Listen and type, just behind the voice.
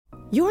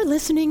You're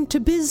listening to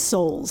Biz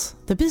Souls,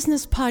 the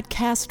business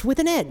podcast with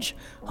an edge,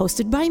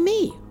 hosted by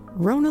me,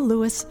 Rona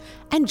Lewis,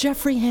 and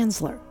Jeffrey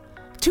Hansler.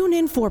 Tune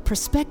in for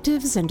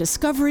perspectives and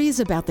discoveries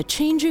about the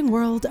changing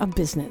world of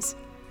business.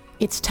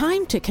 It's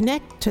time to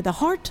connect to the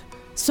heart,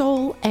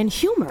 soul, and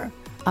humor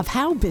of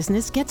how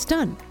business gets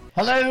done.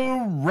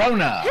 Hello,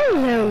 Rona.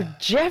 Hello,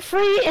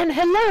 Jeffrey, and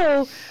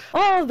hello,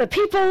 all the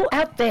people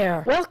out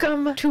there.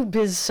 Welcome to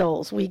Biz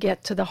Souls. We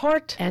get to the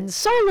heart and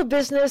soul of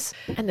business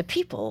and the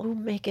people who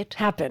make it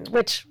happen,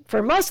 which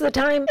for most of the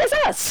time is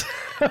us.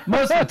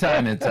 Most of the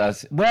time it's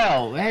us.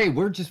 Well, hey,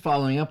 we're just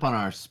following up on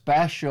our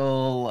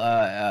special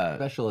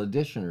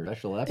edition or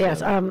special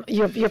episode.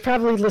 Yes, you're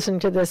probably listening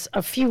to this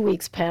a few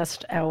weeks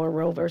past our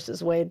Roe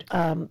versus Wade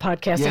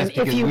podcast. Yes, and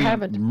if you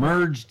haven't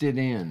merged it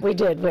in. We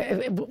did.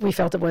 We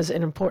felt it was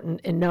an important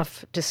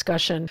enough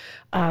discussion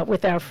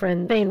with our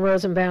friend Thane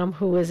Rosenbaum,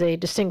 who is a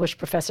distinguished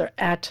professor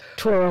at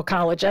Touro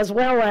College, as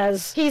well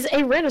as he's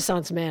a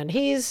Renaissance man.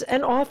 He's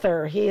an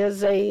author. He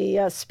is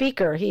a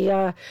speaker. He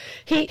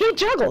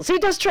juggles. He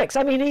does tricks.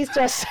 I mean, he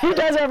does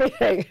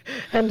everything.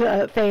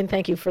 And Thane,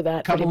 thank you for that.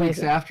 A couple weeks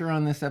after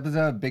on this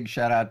episode, big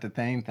shout out to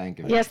Thane. Thank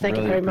you. Yes, thank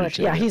you very much.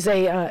 Yeah,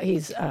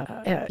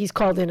 he's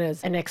called in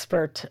as an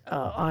expert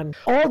on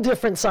all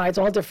different sides,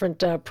 all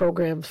different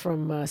programs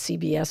from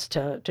CBS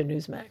to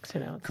Newsmax. You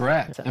know.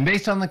 Correct. So. And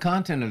based on the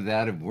content of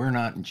that, if we're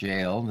not in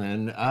jail,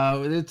 then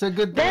it's a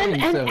good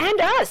thing.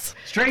 And us.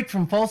 Straight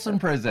from Folsom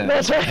Prison.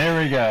 That's right.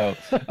 There we go.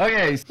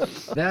 Okay, so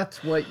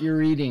that's what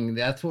you're eating.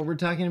 That's what we're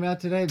talking about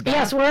today?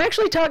 Yes, we're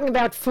actually talking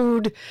about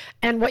food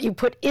and what you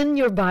put in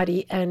your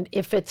body and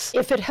if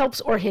it helps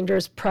or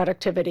hinders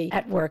productivity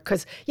at work.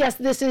 Because, yes,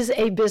 this is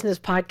a business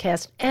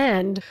podcast.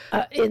 And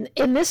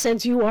in this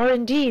sense, you are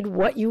indeed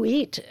what you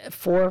eat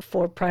for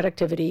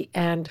productivity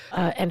and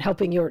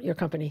helping your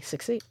company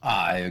succeed.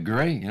 I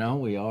agree. You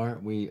know,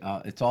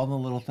 it's all the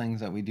little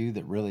things that we do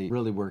that really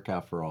work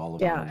out for all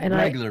of us on a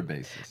regular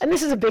basis. And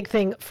this is a big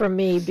thing for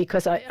me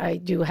because I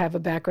do have a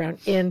background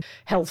in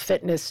health,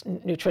 fitness,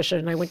 nutrition,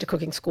 and I went to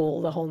cooking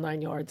school, the whole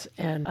 9 yards.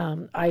 And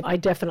I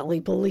definitely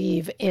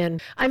believe in,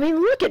 I mean,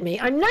 look at me.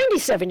 I'm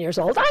 97 years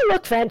old. I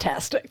look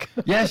fantastic.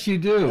 Yes, you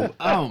do.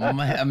 Oh,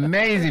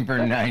 amazing for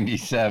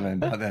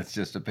 97. Oh, that's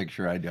just a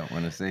picture I don't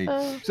want to see.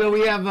 So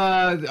we have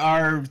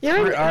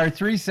our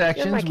three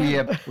sections.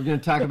 We're going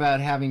to talk about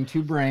having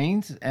two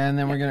brains, and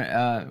then we're going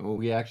to,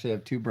 we actually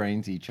have two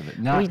brains each of it.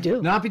 We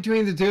do. Not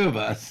between the two of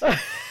us.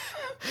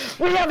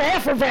 We have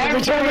half a brain.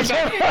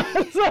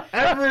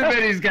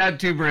 Everybody's got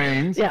two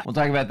brains. Yeah. We'll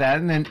talk about that.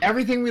 And then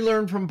everything we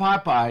learned from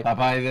Popeye.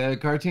 Popeye, the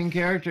cartoon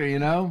character, you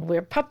know?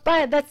 We're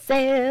Popeye the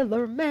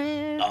Sailor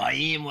Man. I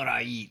am what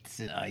I eat.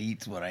 I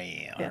eat what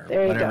I am. Yeah,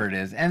 or whatever it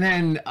is. And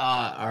then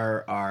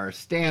our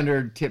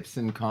standard tips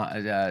and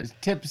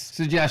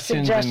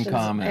suggestions and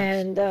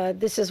comments. And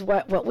this is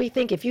what we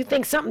think. If you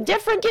think something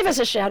different, give us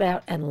a shout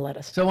out and let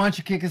us know. So why don't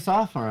you kick us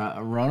off,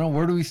 Rona?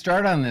 Where do we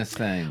start on this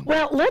thing?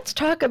 Well, let's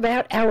talk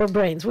about our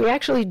brains. We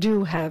actually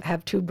do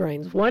have two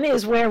brains. One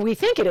is where we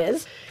think it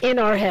is, in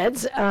our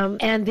heads,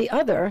 and the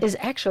other is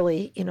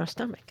actually in our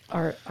stomach,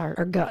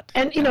 our gut.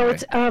 And, you know,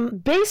 it's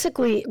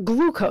basically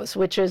glucose,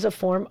 which is a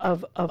form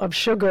of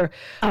sugar,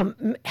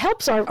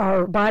 helps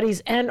our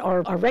bodies and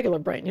our regular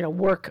brain, you know,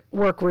 work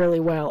really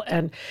well.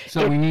 And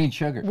so we need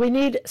sugar. We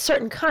need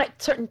certain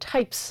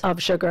types of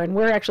sugar, and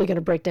we're actually going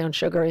to break down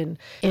sugar in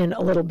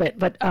a little bit.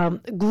 But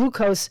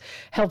glucose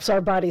helps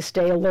our body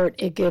stay alert.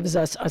 It gives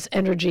us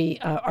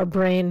energy. Our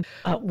brain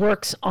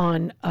works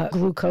on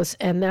glucose,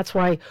 and that's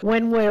why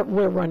when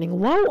we're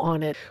running low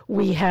on it,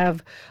 we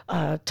have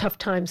tough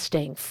time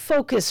staying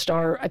focused,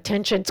 our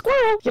attention,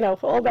 squirrel, you know,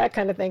 all that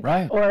kind of thing.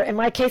 Right. Or in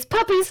my case,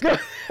 puppies.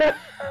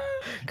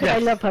 Because I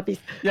love puppies.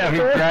 Yeah, we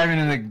were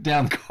driving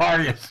down the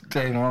car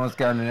yesterday and almost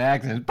got in an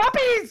accident.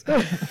 Puppies!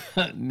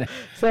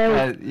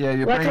 So,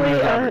 you're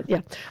luckily,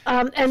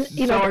 and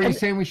you know. So, are you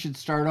saying we should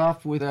start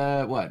off with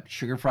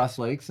Sugar Frost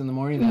Flakes in the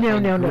morning?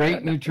 That's no.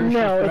 Great nutritious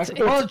breakfast.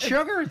 It's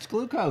sugar. It's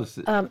glucose.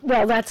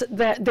 Well,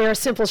 there are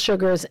simple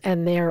sugars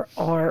and there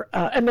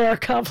are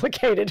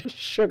complicated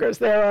sugars.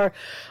 There are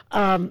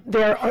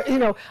you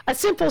know, a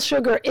simple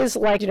sugar is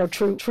like, you know,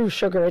 true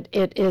sugar.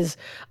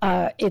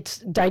 It's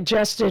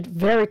digested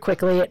very quickly.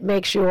 It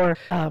makes your,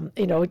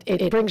 you know,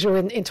 it brings you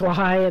into a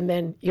high and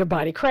then your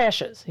body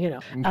crashes, you know.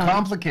 And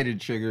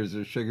complicated sugars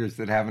are sugars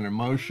that have an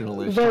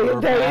emotional issue.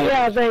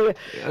 They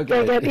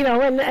get, you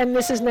know, and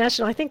this is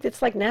national, I think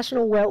it's like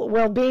National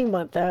Well-Being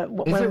Month. Is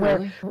it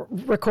really? We're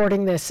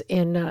recording this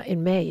in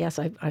May. Yes,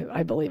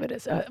 I believe it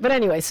is. But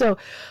anyway, so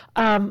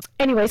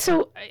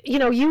you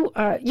know, you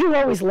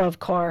always love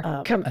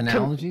car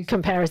analogies?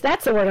 Comparisons.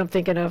 That's the word I'm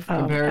thinking of.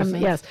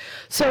 Comparisons? Yes.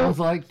 So sounds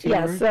like two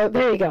words. So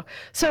there you go.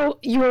 So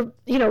you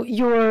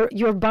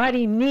your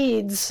body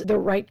needs the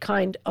right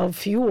kind of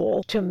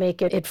fuel to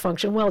make it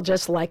function well,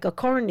 just like a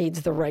car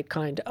needs the right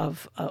kind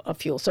of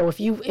fuel. So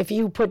if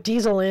you put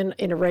diesel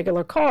in a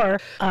regular car,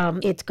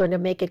 it's going to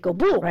make it go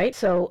boom, right?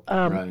 So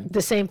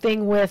the same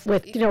thing with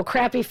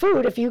crappy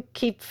food. If you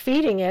keep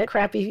feeding it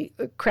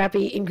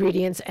crappy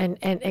ingredients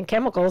and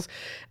chemicals,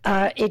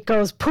 it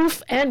goes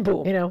poof and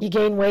boom. You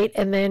gain weight,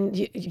 and then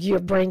your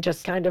brain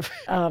just kind of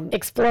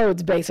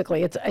explodes.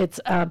 Basically,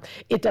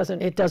 it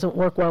doesn't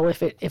work well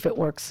if it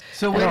works.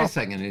 So wait a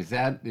second.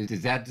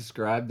 Does that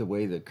describe the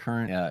way the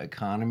current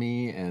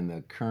economy and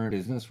the current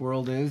business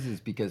world is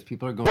because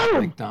people are going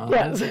to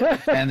McDonald's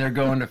and they're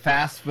going to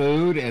fast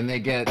food and they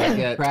get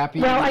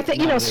crappy. Well, I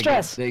think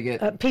stress.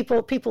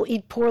 People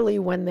eat poorly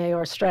when they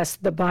are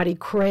stressed. The body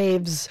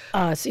craves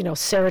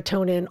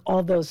serotonin,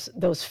 all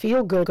those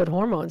feel good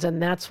hormones,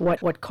 and that's what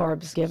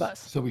carbs give us.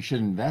 So we should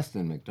invest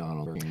in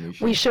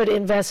McDonald's. We should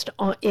invest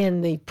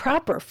in the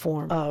proper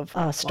form of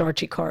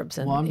starchy carbs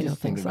and I'm just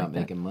things thinking like about that.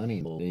 making money.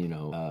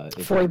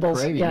 If Foibles,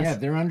 they're craving, yes.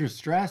 if they're under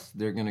stress,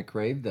 they're going to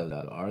crave those.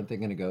 Aren't they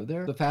going to go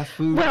there? The fast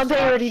food. Well, they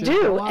already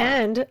do,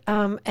 and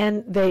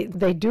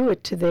they do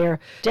it to their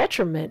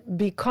detriment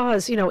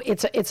because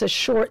it's a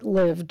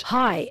short-lived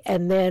high,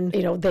 and then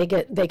they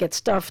get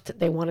stuffed.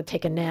 They want to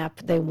take a nap.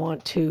 They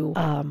want to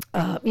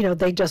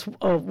they just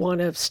want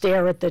to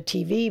stare at the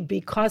TV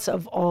because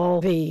of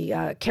all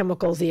the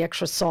chemicals, the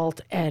extra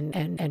salt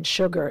and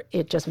sugar.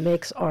 It just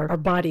makes our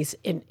bodies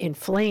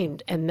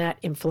inflamed, and that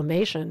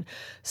inflammation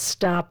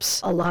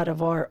stops a lot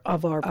of our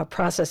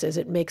processes.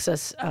 It makes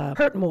us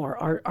hurt more.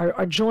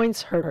 Our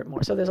joints hurt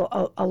more. So there's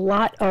a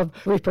lot of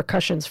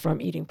repercussions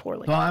from eating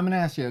poorly. Well, I'm going to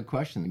ask you a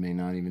question that you may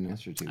not even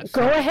answer to.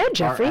 Go ahead,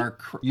 Jeffrey.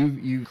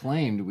 You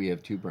claimed we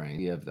have two brains.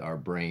 We have our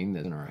brain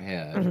that's in our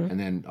head, and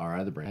then our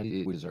other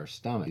brain, which is our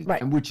stomach.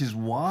 Right. And which is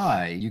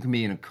why you can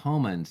be in a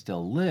coma and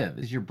still live.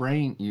 Because your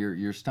brain,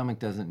 your stomach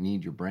doesn't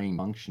need your brain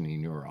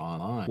functioning or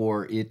online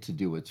for it to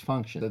do its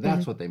function. So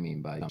that's what they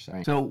mean by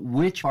that. So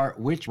which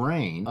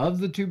brain of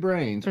the two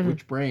brains,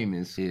 which brain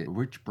is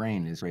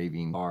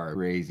craving or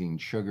raising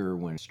sugar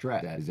when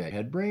stressed? Is that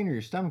head brain or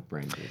your stomach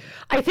brain?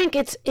 I think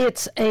it's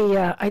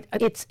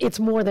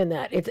more than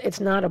that. It's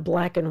not a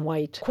black and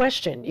white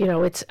question.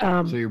 It's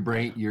so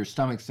your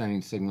stomach's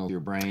sending signals to your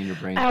brain.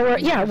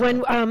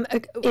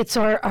 It's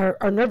our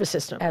nervous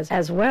system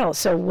as well.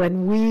 So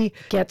when we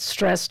get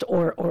stressed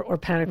or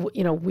panicked,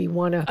 we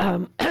want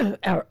to.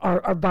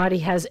 Our body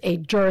has a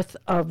dearth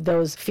of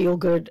those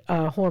feel-good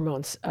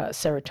hormones,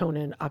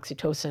 serotonin,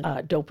 oxytocin,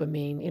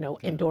 dopamine,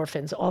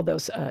 endorphins, all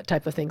those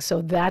type of things.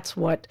 So that's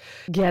what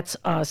gets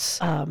us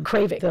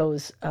craving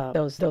those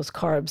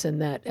carbs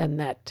and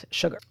that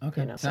sugar.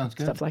 Okay, sounds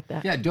good. Stuff like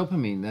that. Yeah,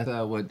 dopamine. That's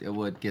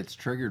what gets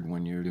triggered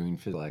when you're doing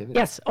physical activity.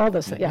 Yes, all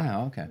those things.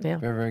 Yeah. Okay. Yeah.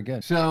 Very, very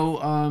good. So,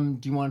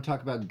 do you want to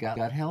talk about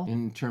gut health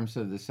in terms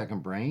of the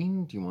second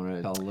brain? Do you want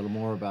to tell a little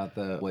more about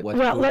or what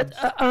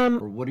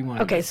do you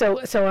want? Okay, so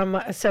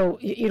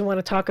you don't want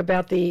to talk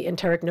about the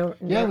enteric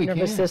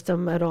nervous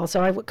system at all.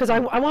 So because I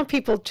want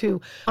people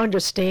to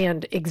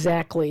understand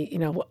exactly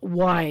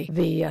why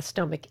the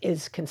stomach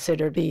is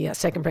considered the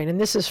second brain, and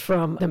this is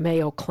from the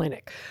Mayo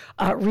Clinic.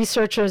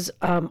 Researchers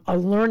are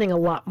learning a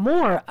lot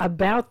more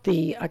about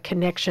the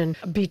connection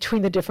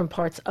between the different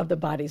parts of the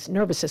body's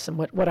nervous system.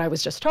 What I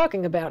was just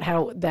talking about,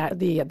 how that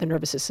the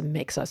nervous system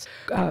makes us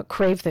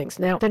crave things.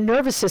 Now, the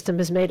nervous system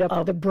is made up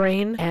of the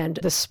brain and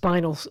the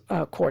spinal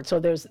cord. So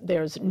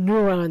there's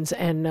neurons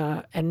and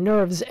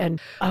nerves, and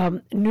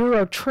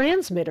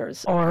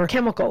neurotransmitters are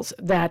chemicals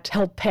that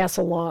help pass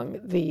along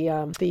the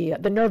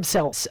nerve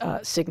cells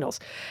signals.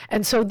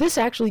 And so this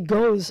actually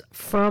goes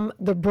from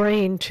the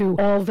brain to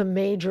all the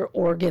major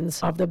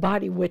organs of the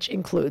body, which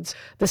includes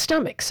the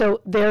stomach.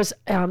 So there's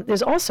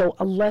also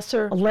a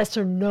lesser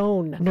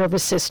known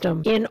nervous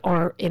system in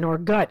our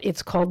gut.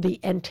 It's called the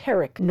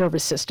enteric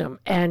nervous system,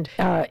 and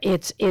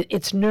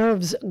its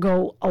nerves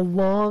go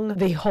along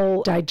the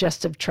whole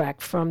digestive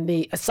tract from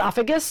the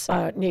esophagus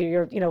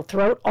near your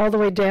throat all the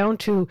way down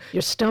to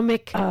your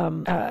stomach,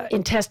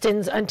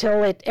 intestines,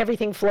 until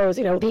everything flows.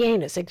 The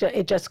anus.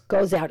 It just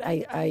goes out.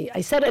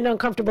 I said an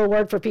uncomfortable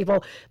word for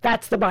people.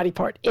 That's the body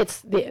part.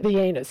 It's the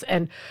anus,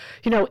 and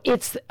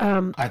it's.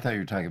 I thought you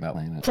were talking about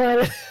my anus.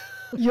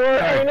 Your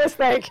anus.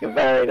 Thank you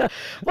very much.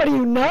 What are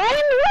you, 9?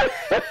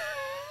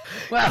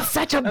 Well,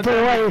 such a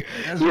boy.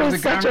 You're the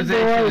such a boy.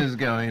 conversation is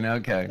going.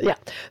 Okay. Yeah.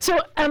 So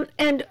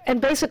and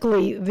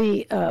basically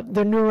the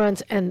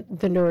neurons and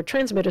the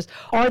neurotransmitters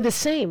are the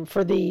same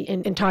for the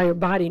entire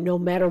body, no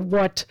matter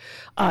what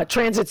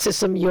transit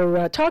system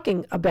you're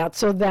talking about.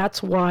 So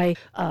that's why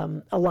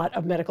a lot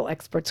of medical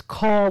experts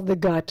call the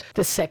gut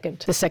the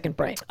second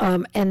brain,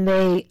 and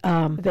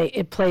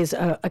it plays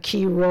a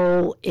key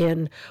role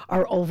in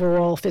our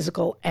overall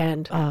physical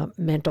and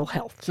mental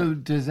health. So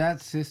does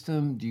that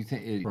system? Do you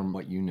think, from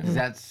what you know, Is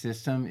that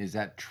system, is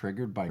that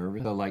triggered by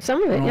nervous? So like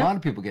Some of it, when yeah. a lot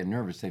of people get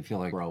nervous, they feel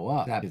like grow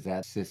up. Is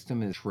that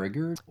system is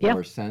triggered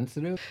or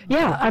sensitive?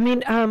 Yeah, I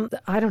mean,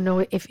 I don't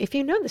know if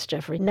you know this,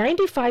 Jeffrey.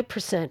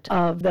 95%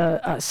 of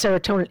the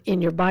serotonin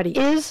in your body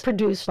is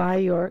produced by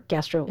your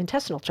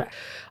gastrointestinal tract.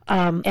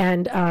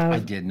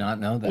 I did not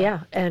know that.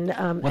 Yeah, and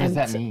what does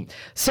that mean?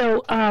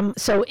 So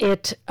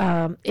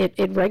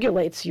it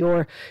regulates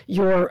your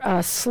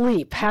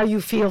sleep, how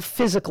you feel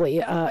physically.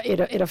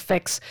 It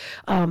affects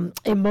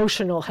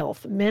emotional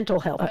health, mental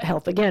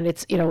health. Again,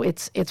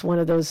 it's one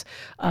of those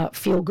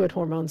feel good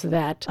hormones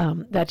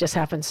that just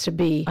happens to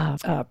be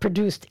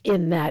produced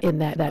in that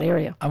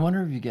area. I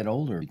wonder if you get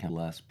older, you become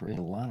less.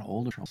 A lot of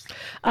older.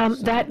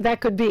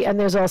 That could be, and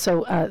there's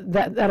also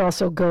that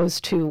also goes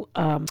to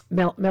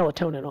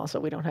melatonin. Also,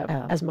 we don't have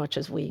as much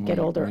as we get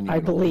older, I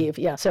believe.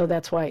 Yeah, so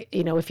that's why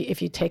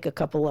if you take a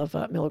couple of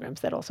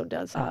milligrams, that also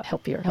does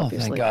help your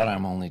sleep. Thank God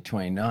I'm only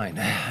 29.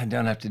 I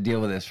don't have to deal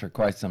with this for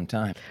quite some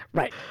time.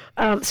 Right.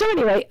 So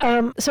anyway,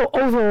 so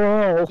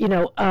overall,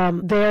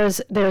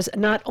 there's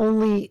not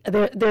only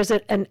there's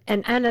an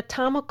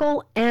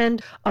anatomical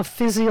and a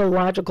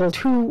physiological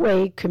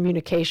two-way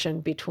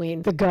communication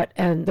between the gut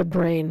and the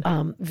brain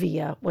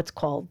via what's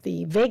called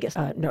the vagus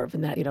nerve,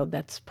 and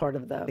that's part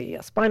of the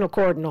spinal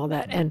cord and all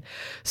that. And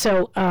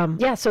so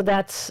so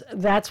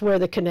that's where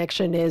the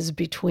connection is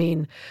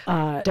between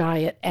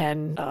diet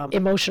and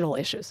emotional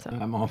issues. So.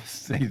 I'm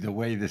almost saying the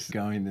way this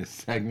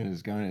segment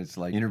is going, it's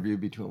like interview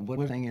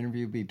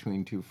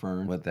between two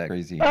ferns. What that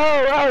crazy?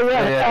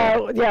 Yeah.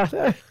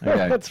 Okay.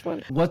 That's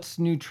funny. What's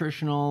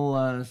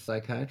nutritional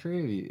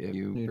psychiatry? Have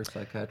you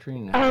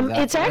psychiatry?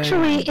 It's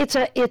actually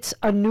it's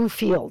a new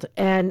field,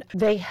 and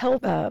they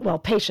help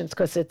patients,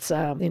 because it's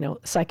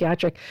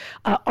psychiatric,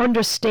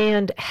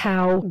 understand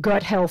how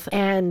gut health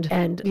and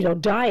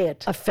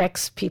diet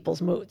affects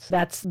people's moods.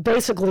 That's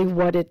basically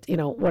what it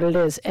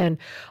is. And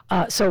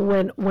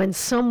so when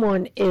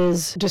someone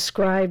is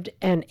described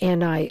an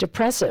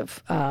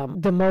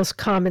antidepressive, the most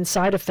common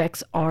side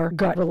effects are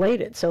gut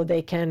related. So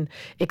they can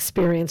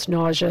experience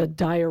nausea,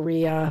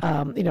 diarrhea,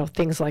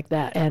 things like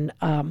that. And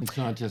it's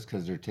not just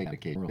because they're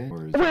taking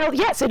medication. Well,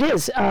 yes, it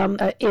is.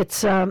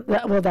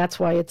 That's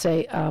why it's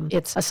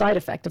a side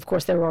effect. Of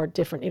course, there are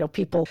different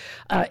people.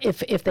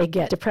 If they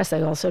get depressed,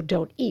 they also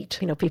don't eat.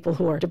 People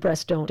who are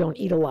depressed don't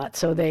eat a lot.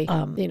 So they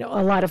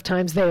a lot of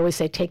times they always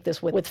say take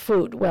this with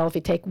food. Well, if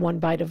you take one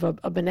bite of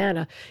a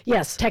banana,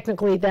 yes,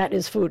 technically that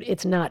is food.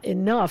 It's not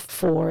enough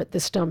for the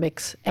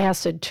stomach's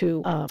acid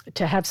to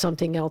have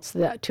something else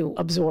to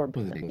absorb.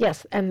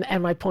 Yes, and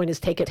my point is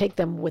take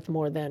them with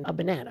more than a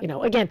banana.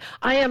 Again,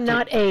 I am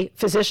not a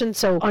physician,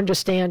 so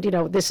understand.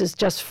 This is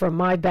just from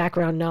my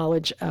background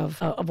knowledge of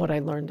what I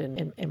learned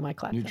in my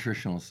class.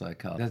 Nutritional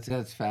psychology.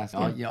 That's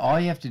fascinating. All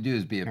you have to do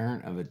is be a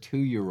parent of a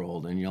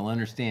 2-year-old, and you'll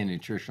understand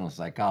nutritional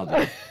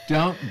psychology.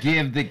 Don't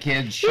give the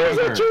kid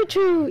sugar.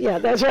 Yeah,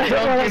 that's right.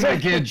 Don't give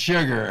the kid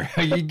sugar.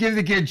 You give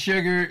the kid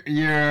sugar,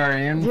 you're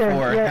in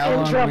for hell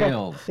on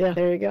wheels. Yeah,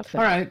 there you go.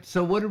 All right.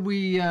 So what did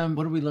we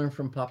learn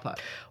from Popeye?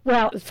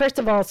 Well, first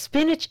of all,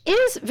 spinach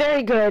is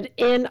very good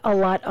in a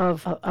lot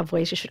of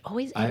ways. You should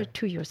always add it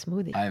to your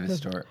smoothie. I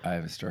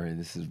have a story.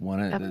 This is one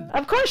of the.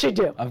 Of course you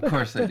do. Of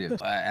course I do.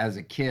 As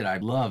a kid, I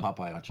loved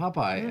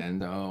Popeye,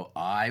 and so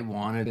I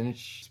wanted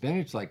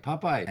spinach like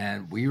Popeye.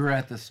 And we were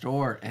at the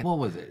store, and what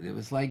was it? It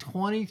was like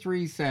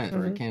 23 cents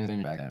for a can of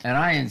spinach back then. And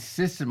I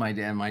insisted my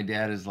dad. My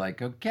dad is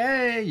like,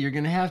 "Okay, you're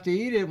gonna have to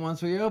eat it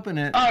once we open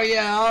it." Oh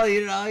yeah, I'll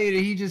eat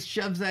it. He just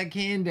shoves that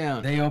can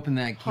down. They open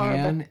that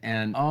can,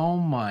 and oh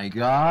my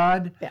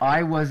God,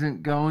 I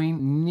wasn't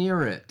going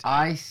near it.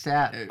 I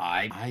sat.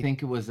 I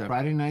think it was a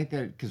Friday night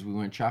because we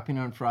went shopping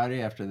on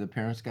Friday after the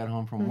parents got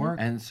home from work,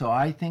 and so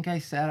I think I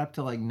sat up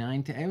to like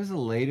 9, 10. It was the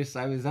latest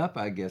I was up,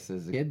 I guess,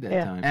 as a kid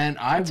that time. And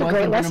I wasn't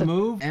going to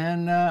move,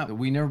 and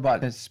we never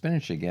bought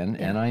spinach again,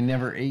 and I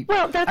never ate.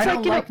 Well, that's I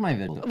don't like my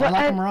vegetables. I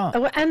like them raw.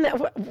 And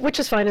which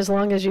is fine as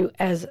long as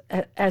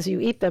you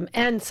eat them.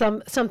 And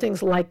some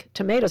things like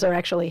tomatoes are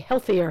actually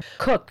healthier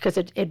cooked because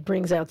it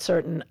brings out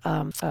certain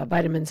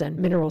vitamins and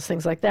minerals,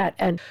 things like that.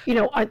 And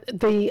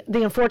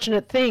the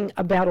unfortunate thing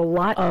about a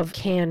lot of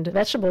canned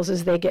vegetables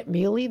is they get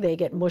mealy, they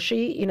get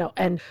mushy.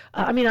 And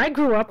I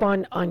grew up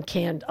on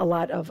a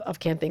lot of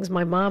canned things.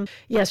 My mom,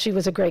 yes, she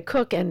was a great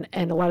cook, and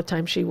a lot of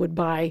times she would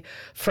buy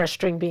fresh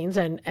string beans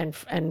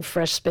and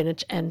fresh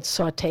spinach and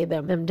saute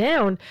them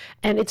down,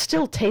 and it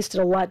still tasted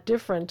a lot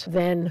different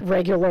than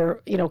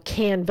regular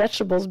canned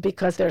vegetables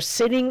because they're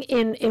sitting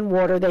in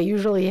water. They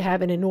usually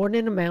have an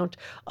inordinate amount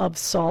of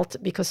salt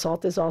because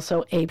salt is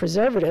also a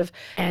preservative,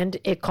 and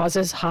it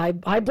causes high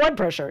blood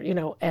pressure.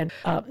 And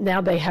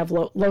now they have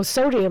low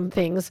sodium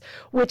things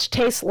which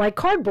taste like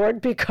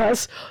cardboard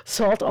because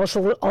salt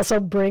also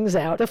brings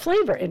out the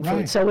flavor in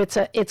food. So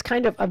it's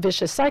kind of a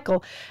vicious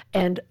cycle,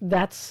 and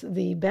that's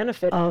the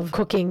benefit of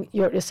cooking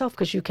yourself,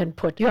 because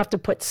you have to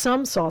put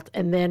some salt,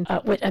 and then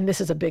and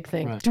this is a big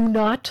thing. Do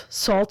not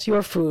salt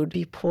your food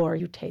before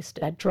you taste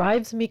it. That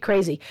drives me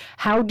crazy.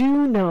 How do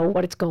you know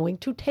what it's going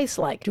to taste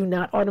like? Do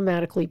not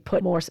automatically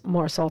put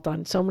more salt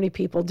on. So many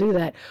people do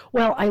that.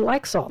 Well, I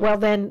like salt. salt. Well,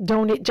 then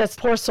don't just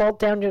pour salt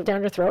down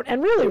your throat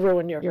and really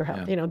ruin your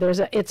health. You know,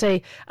 it's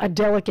a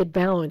delicate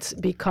balance,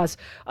 because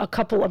a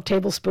couple of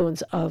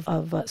tablespoons of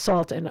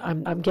salt, and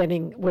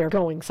we're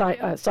going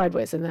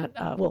sideways, and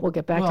that we'll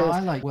get back to this.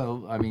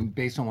 I mean,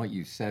 based on what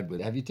you said,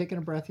 have you taken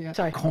a breath yet?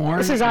 Sorry. Corn.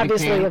 This is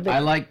obviously a big... I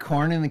like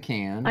corn in the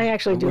can. I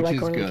actually do like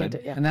corn in the can too.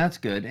 Yeah. And that's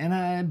good.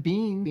 And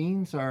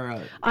beans are.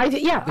 I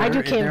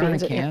do canned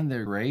beans. In a can,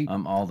 they're great.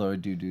 Although I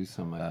do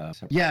some.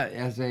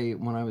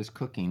 When I was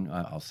cooking,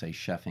 I'll say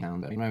chefing.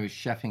 When I was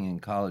chefing in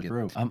college,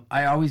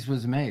 I always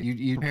was amazed.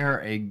 You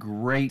prepare a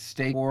great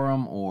steak for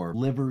them, or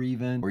liver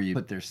even, or you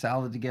put their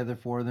salad together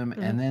for them,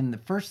 and then the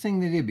first thing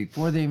they do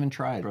before they even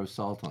try it, throw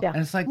salt on. Yeah.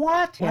 And it's like,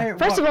 what? Yeah.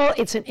 First of all,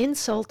 it's an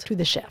insult to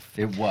the chef.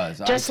 It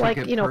was. Just like,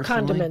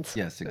 condiments.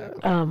 Yes,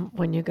 exactly.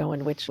 When you go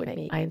in which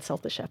way, I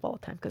insult the chef all the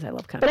time because I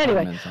love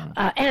condiments.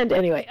 But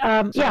anyway,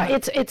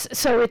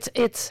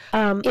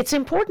 it's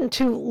important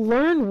to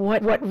learn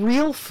what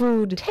real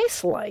food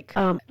tastes like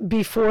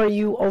before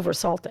you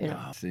oversalt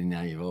it. See,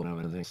 now you've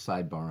opened up a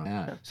sidebar on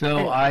that.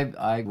 So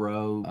I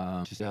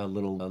grow just a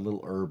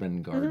little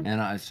urban garden,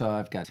 and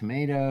I've got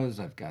tomatoes,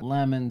 I've got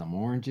lemons, some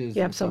oranges.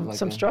 You have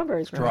some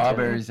strawberries.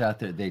 Strawberries out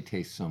there, they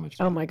taste so much.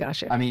 Oh my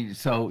gosh! Yeah. I mean,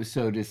 so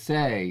to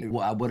say,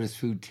 what does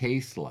food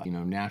taste like?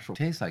 Natural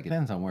taste like. It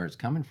depends on where it's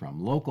coming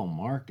from. Local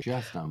market,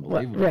 just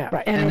unbelievable.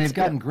 Right. And they've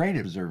gotten great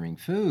at preserving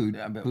food.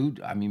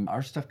 I mean,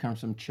 our stuff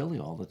comes from Chile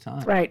all the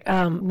time. Right.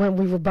 When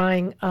we were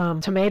buying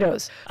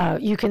tomatoes,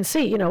 you can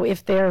see,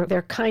 if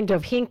they're kind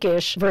of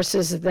pinkish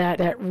versus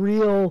that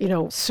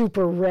real,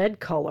 super red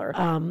color.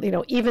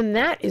 Even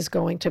that is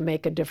going to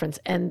make a difference.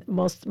 And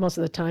most of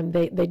the time,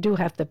 they do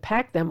have to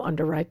pack them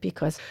underripe,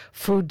 because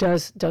food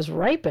does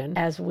ripen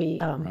as we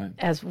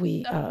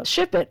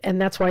ship it,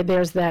 and that's why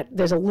there's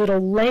a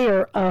little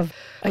layer of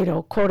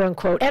quote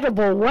unquote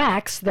edible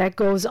wax that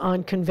goes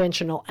on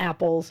conventional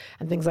apples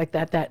and things like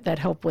that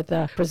help with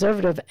the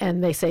preservative,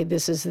 and they say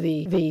this is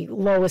the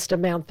lowest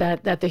amount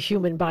that the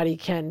human body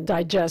can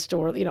digest,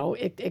 or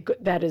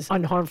that is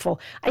unharmful.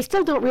 I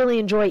still don't really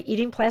enjoy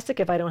eating plastic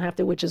if I don't have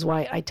to, which is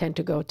why I tend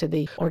to go to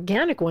the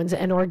organic ones.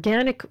 And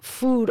organic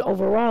food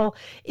overall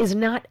is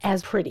not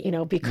as pretty,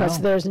 because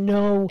there's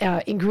no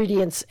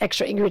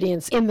extra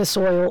ingredients in the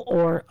soil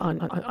or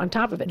on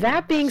top of it.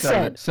 That being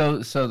said,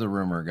 so the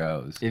rumor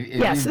goes. If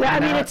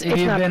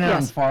you've been out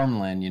on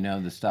farmland,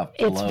 the stuff.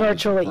 It's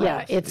virtually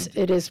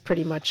it is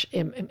pretty much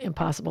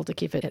impossible to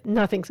keep it.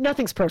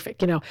 Nothing's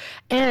perfect,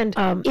 And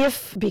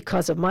if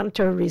because of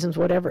monetary reasons,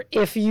 whatever,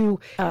 if you,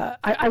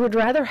 I would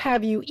rather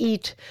have you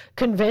eat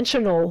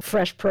conventional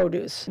fresh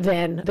produce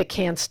than the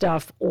canned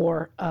stuff,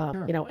 or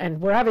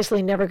and we're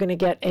obviously never going to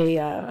get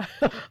a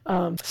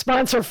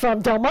sponsor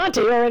from Del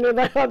Monte or any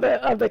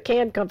of the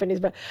canned companies.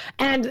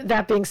 And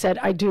that being said,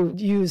 I do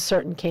use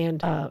certain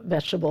canned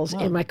vegetables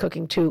in my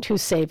cooking to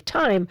save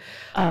time.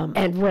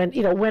 And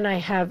when I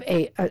have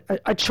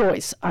a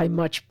choice, I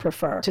much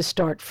prefer to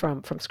start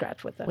from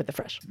scratch with the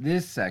fresh.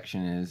 This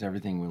section is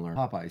everything we learned.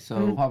 Popeye. So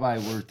Popeye,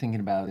 we're thinking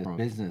about it from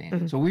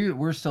business. So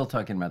we're still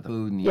talking about the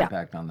food and the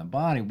impact on the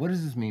body. What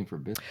does this mean for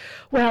business?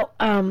 Well,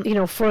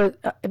 for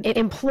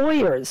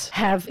employers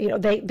have,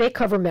 they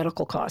cover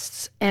medical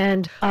costs,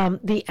 and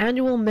the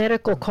annual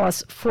medical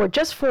costs for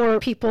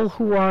people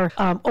who are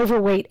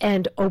overweight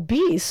and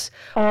obese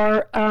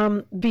are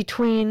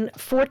between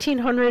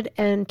 $1,400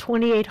 and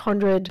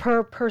 $2,800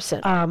 per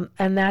person,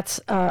 and that's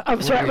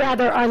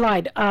I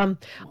lied.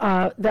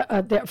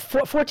 The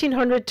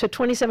 $1,400 to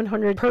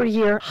 $2,700 per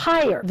year,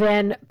 higher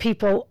than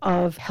people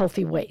of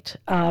healthy weight,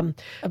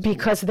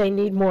 because they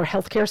need more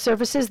healthcare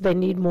services, they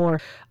need more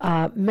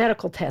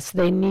medical tests,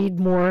 they need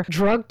more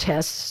drug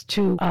tests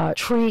to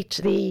treat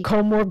the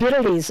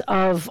comorbidities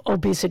of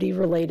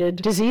obesity-related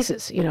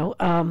diseases.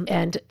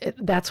 And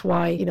that's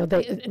why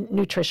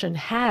nutrition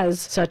has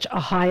such a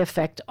high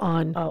effect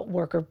on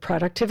worker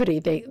productivity.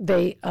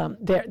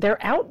 They're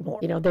out more.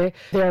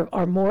 There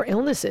are more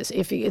illnesses.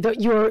 If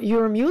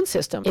your immune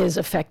system is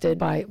affected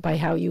by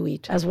how you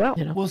eat as well.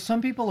 Well,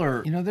 some people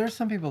are. There's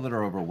some people that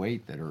are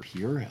overweight that are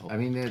pure health. I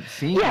mean, it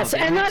seems. Yes,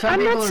 and some I'm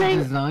people not saying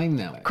are designed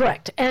that way.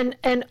 Correct, and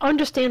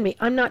understand me.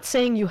 I'm not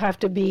saying you have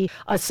to be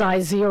a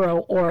size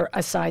 0 or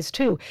a size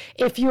 2.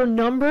 If your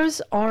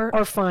numbers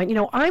are fine.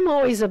 I'm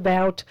always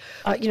about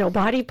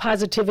body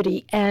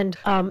positivity and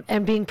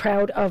being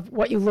proud of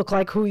what you look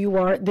like, who you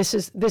are. This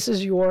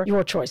is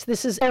your choice.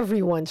 This is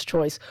everyone's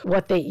choice.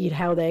 What they eat,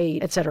 how they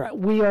eat, etc.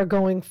 We are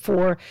going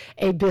for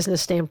a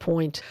business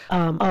standpoint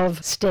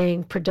of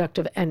staying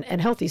productive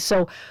and healthy.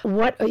 So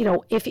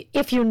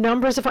if your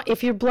numbers are fine,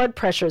 if your blood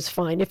pressure is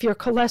fine, if your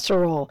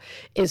cholesterol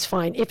is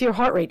fine, if your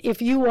heart rate,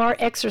 if you are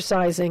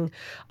exercising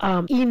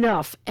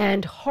enough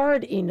and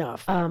hard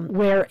enough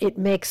where it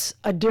makes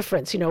a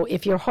difference,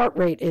 if your heart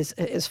rate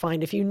is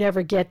fine, if you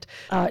never get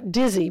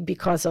dizzy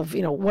because of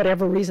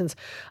whatever reasons,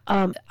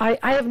 I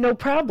have no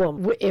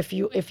problem if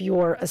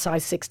you're a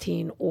size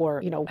 16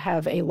 or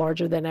have a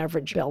larger than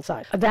average belt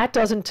size. That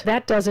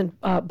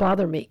doesn't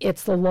bother me.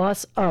 It's the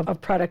loss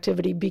of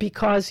productivity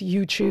because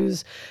you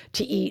choose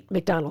to eat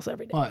McDonald's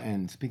every day. Well,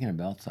 and speaking of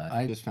belt size,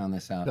 I just found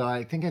this out. So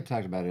I think I talked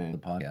talked about it in the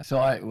podcast. So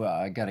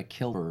I got a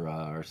kilt for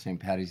our St.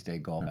 Patty's Day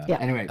golf.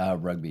 Anyway,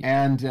 rugby.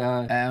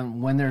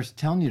 And when they're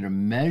telling you to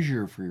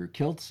measure for your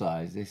kilt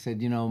size, they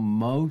said,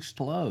 most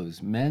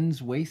clothes,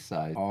 men's waist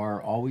size,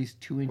 are always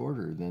 2 inches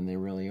shorter than they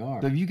really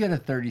are. So if you get a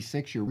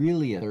 36, you're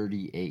really a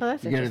 38.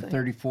 That's if you get a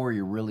 34,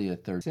 you're really a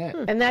 36.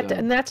 And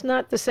that's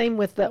not the same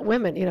with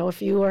women.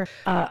 If you are,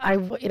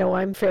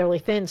 I'm fairly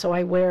thin, so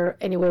I wear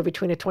anywhere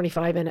between a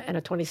 25 and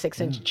a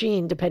 26-inch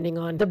jean, depending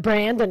on the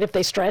brand and if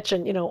they stretch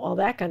and all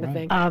that kind of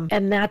thing.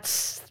 And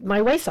that's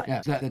my waist size.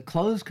 Yeah. So the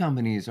clothes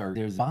companies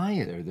there's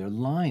bias. They're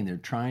lying. They're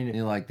trying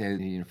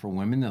to for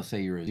women they'll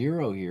say you're a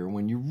 0 here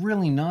when you're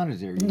really not a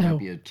 0. You might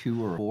be a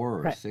 2 or a 4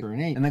 or a 6 or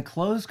an 8. And the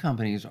clothes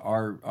companies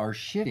are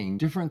shifting.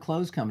 Different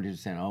clothes companies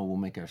are saying, we'll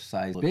make our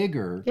size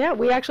bigger. Yeah,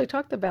 we actually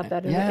talked about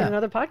that in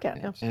another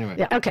podcast. Yeah. Anyway.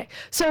 Yeah. Okay.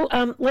 So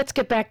let's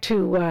get back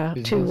to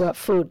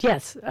food.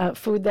 Yes,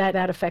 food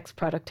that affects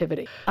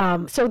productivity.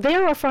 So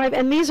there are 5,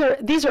 and these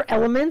are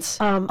elements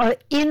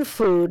in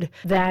food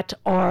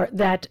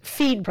that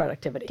feed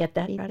productivity. Get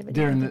that?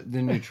 They're in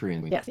the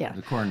nutrients. Yes. Yeah.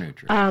 The core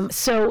nutrients.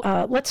 So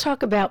let's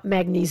talk about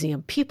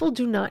magnesium. People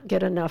do not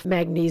get enough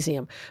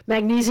magnesium.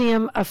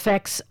 Magnesium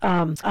affects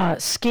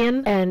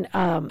skin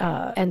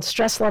and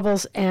stress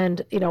levels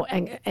and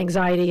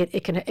anxiety.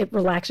 It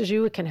relaxes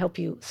you. It can help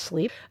you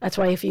sleep. That's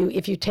why if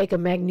you take a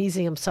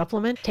magnesium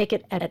supplement, take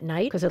it at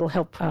night because it'll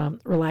help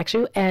relax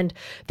you. And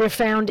they're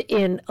found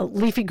in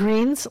leafy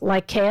greens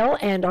like kale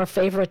and our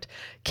favorite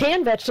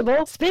canned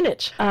vegetable,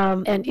 spinach.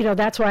 And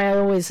that's why I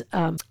always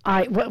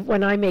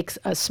when I make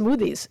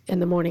smoothies in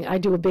the morning, I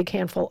do a big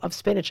handful of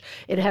spinach.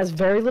 It has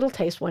very little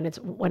taste when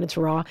it's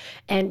raw,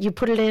 and you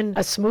put it in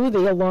a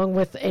smoothie along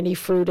with any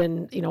fruit.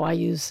 And I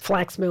use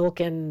flax milk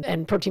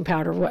and protein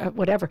powder,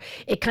 whatever.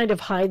 It kind of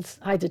hides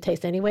the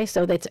taste anyway,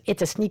 so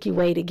it's a sneaky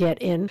way to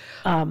get in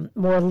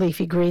more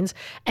leafy greens.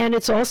 And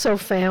it's also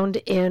found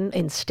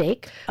in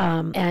steak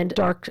and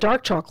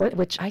dark chocolate,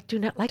 which I do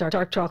not like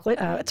dark chocolate.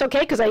 It's okay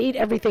because I eat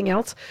everything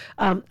else.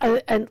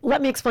 And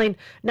let me explain.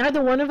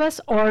 Neither one of us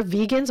are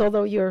vegans,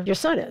 although your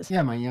son is.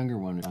 Yeah, my younger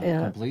one is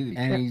completely,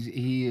 and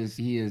he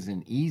is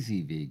an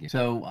easy vegan.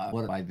 So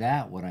what I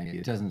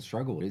it doesn't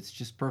struggle with. It's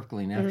just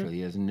perfectly natural.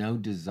 He has no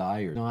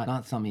desire.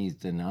 Not something he's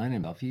denying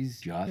himself. He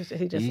just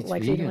eats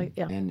likes vegan.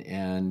 Eating.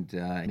 And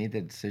I made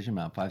that decision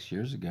about 5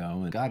 years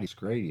ago. And God, he's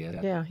great.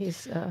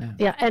 He's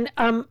and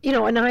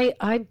and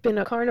I've been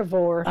a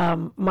carnivore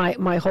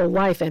my whole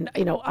life, and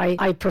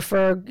I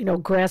prefer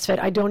grass fed.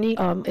 I don't eat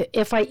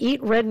if I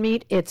eat red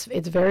meat, it's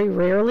very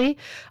rarely,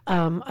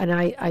 and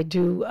I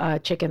do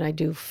chicken, I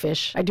do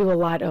fish, I do a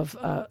lot of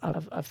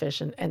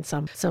fish and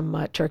some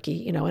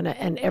turkey,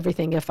 and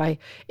everything. If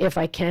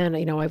I can,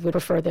 I would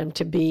prefer them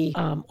to be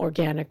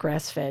organic,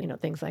 grass fed,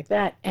 things like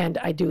that. And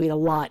I do eat a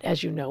lot,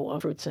 as you know,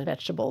 of fruits and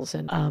vegetables,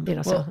 and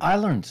Well, so I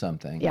learned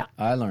something. Yeah.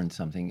 I learned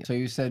something. So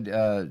you said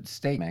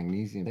steak,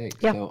 magnesium steak.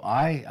 Yeah. So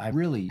I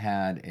really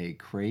had a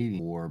craving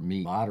for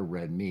meat, a lot of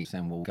red meat,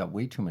 and we got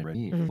way too much red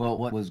meat. Well,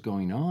 what was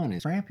going on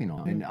is cramping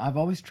on, and I've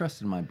always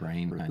trusted my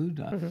brain for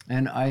food,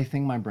 and I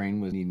think my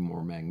brain was needing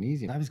more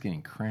magnesium. I was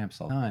getting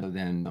cramps all the time. So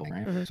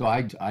then, so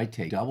I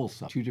take double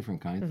salt, 2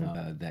 different kinds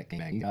that can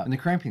magnesium, and the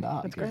cramping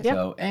stopped.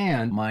 So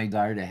and my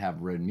desire to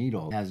have red meat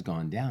has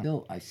gone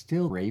down. I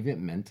still crave it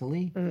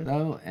mentally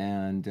though,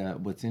 and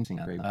what's interesting,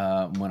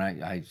 when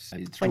it's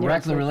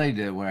directly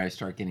related to where I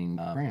start getting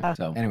cramps.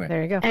 So anyway,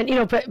 there you go.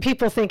 And but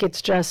people think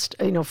it's just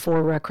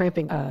for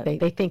cramping.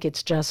 They think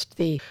it's just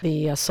the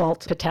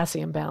salt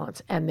potassium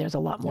balance, and there's a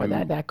lot more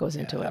that goes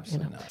into it.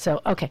 Absolutely not.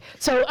 So okay.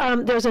 So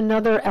there's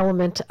another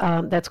element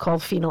that's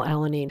called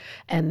phenylalanine,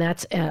 and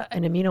that's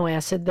an amino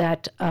acid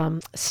that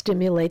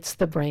stimulates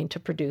the brain to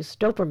produce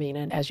dopamine.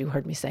 And as you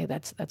heard me say,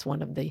 that's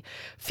one of the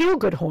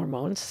feel-good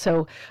hormones.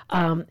 So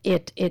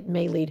it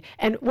may lead,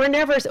 and we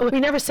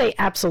never say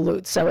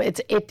absolute. So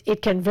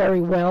it can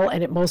very well,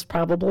 and it most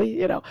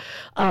probably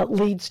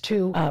leads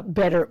to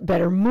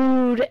better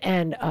mood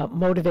and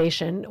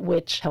motivation,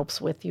 which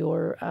helps with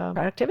your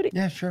productivity.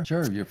 Yeah, sure.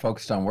 You're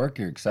focused on work.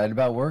 You're excited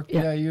about work.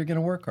 Yeah, you're going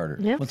to work harder.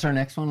 Yeah. What's our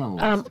next one on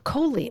the list?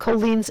 Choline.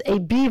 Choline's a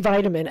B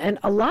vitamin, and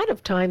a lot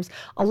of times,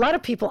 a lot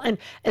of people, and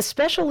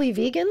especially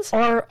vegans,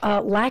 are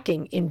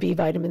lacking in B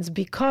vitamins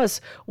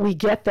because we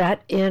get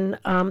that in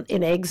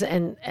eggs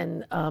and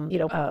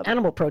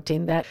animal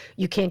protein that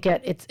you can't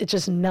get. It's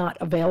just not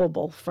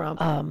available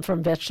from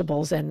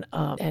vegetables and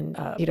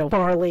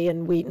barley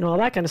and wheat and all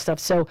that kind of stuff.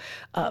 So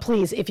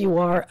please, if you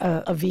are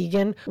a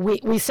vegan,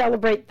 we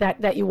celebrate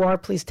that you are.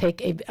 Please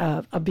take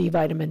a B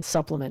vitamin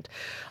supplement.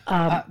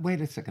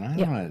 Wait a second. I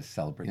don't want to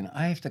celebrate.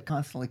 I have to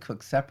constantly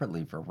cook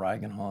separately for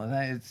Ryan and all of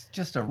that. It's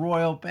just a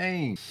royal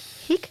pain.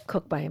 He can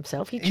cook by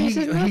himself. He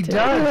chooses not to. He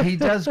does. He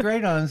does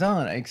great on his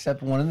own.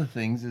 Except one of the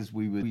things is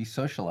we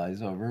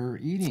socialize over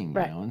eating,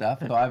 right. And stuff.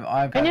 So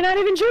I've and you're not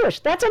even Jewish.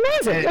 That's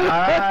amazing.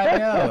 I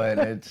know, and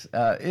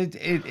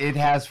it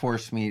has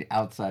forced me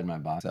outside my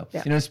box.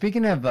 So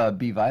speaking of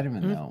B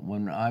vitamin though,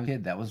 when I was a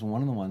kid, that was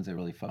one of the ones that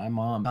really fun. My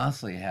mom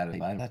constantly had a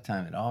vitamin. At that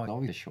time, it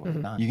always a short.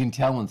 You can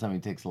tell when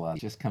somebody takes a lot.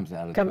 It just comes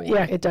out of the pores.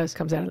 Yeah, it does.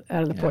 Comes out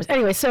of the pores.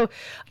 Anyway, so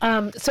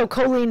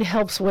choline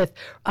helps with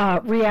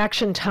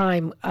reaction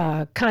time,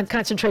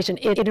 concentration.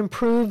 It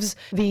improves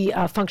the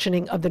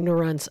functioning of the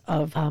neurons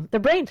of the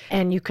brain.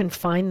 And you can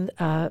find,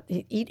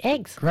 eat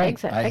eggs. Great.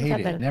 Eggs, I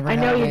hate it. Never I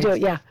know had you eggs. do,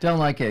 yeah. Don't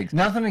like eggs.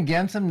 Nothing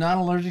against them, not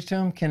allergic to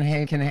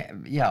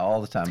them, yeah,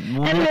 all the time.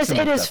 And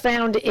it is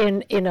found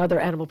in other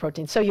animal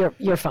proteins, so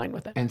you're fine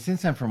with it. And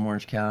since I'm from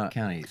Orange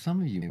County,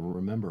 some of you will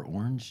remember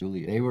Orange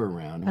Julius. They were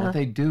around. And what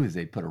they do is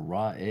they put a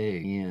raw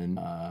egg in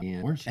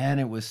orange, and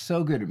it was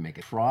so good to make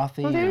it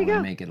frothy. Well, there you and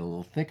go. Make it a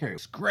little thicker. It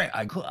was great.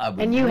 I would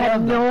And you had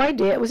love no them.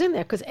 idea it was in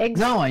there because eggs.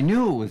 No, I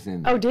knew it was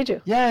in there. Oh, did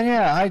you?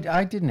 Yeah.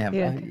 I didn't have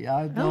Yeah.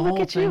 the Oh, look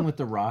whole at thing you. with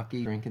the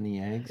Rocky drinking the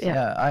eggs.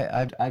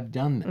 Yeah. I've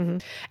done that. Mm-hmm.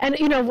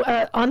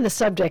 And on the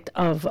subject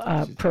of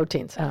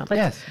proteins,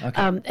 Yes.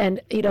 Okay.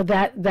 and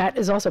that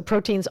is also,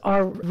 proteins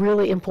are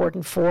really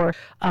important for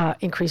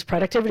increased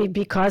productivity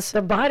because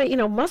the body,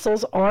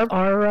 muscles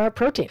are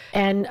protein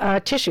and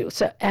tissue.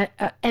 So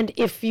and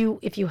if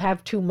you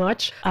have too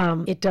much,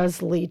 it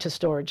does lead to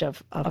storage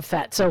of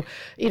fat. So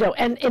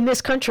and in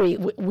this country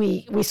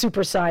we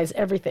supersize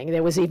everything.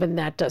 There was even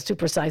that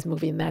supersize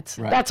movie, and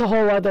that's a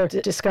whole other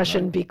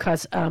discussion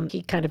because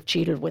he kind of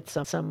cheated with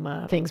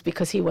some things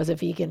because he was a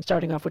vegan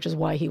starting off, which is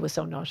why he was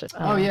so nauseous.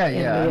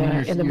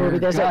 In the movie,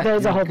 there's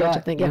a whole bunch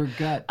of things. Your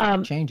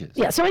gut changes.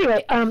 Yeah. So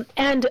anyway,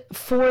 and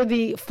for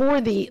the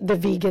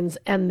vegans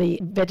and the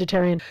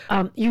vegetarian,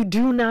 you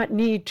do not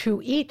need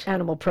to eat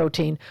animal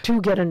protein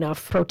to get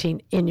enough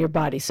protein in your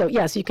body. So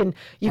yes, you can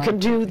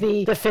do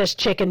the fish,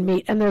 chicken,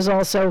 meat, and there's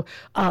also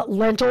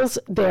lentils.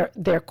 They're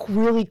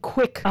really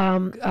quick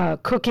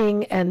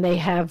cooking, and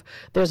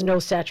there's no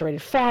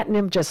saturated fat in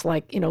them. Just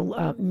like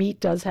meat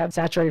does have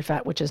saturated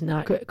fat, which is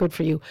not good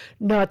for you.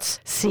 Nuts,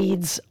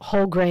 seeds,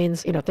 whole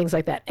grains, things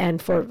like that.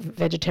 And for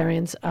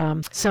vegetarians,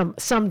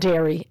 some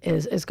dairy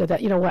is good.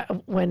 That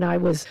when I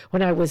was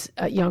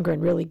younger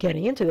and really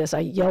getting into this, I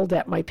yelled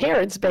at my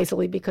parents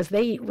basically because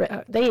they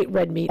ate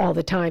red meat all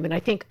the time, and I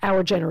think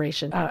our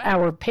generation,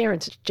 our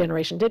parents'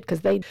 generation did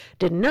because they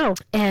didn't know,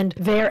 and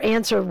their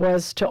answer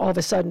was to all of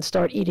a sudden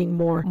start eating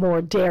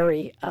more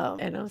dairy,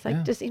 and I was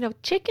like, just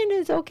chicken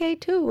is okay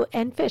too,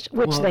 and fish,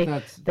 which they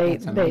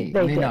may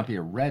did. not be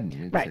a red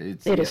meat. Right.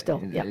 It is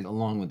still, yeah.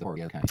 Along with the pork.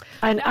 Okay.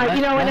 And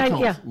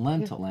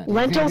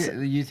lentils.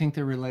 You think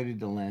they're related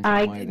to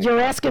lentils? You're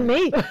asking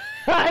me.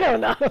 I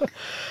don't know.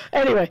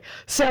 Anyway,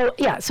 so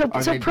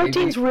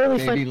protein's really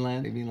fun.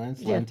 Baby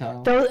lentils? Yeah.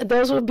 Lentil?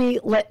 Those would be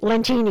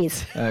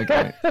lentinis.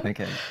 Okay.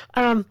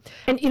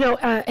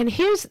 And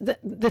here's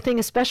the thing,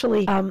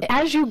 especially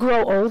as you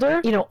grow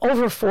older,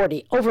 over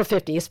 40, over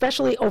 50,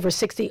 especially over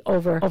 60,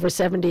 over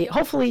 70.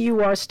 Hopefully,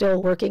 you are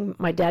still working.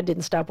 My dad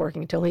didn't stop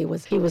working until he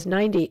was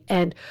 90,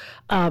 and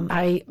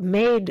I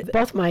made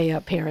both my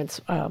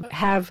parents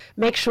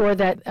make sure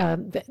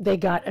that they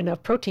got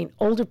enough protein.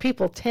 Older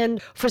people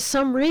tend, for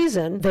some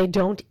reason, they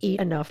don't eat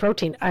enough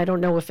protein. I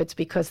don't know if it's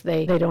because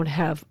they don't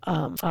have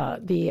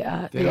the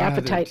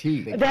appetite.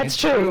 That's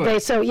true.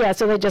 So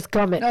they just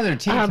gum it. No, their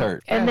teeth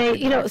hurt. And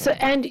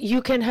and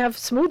you can have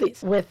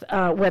smoothies with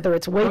whether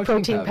it's whey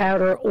protein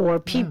powder or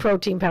pea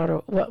protein powder,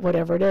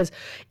 whatever it is.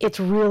 It's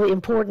really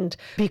important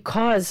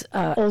because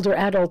older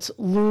adults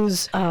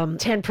lose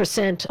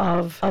 10%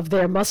 of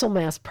their muscle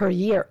mass per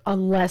year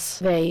unless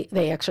they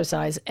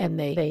exercise and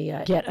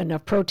they get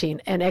enough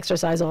protein. And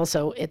exercise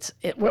also,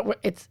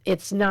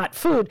 it's not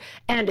food,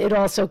 and it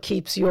also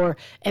keeps your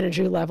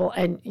energy level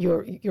and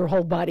your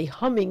whole body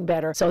humming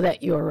better so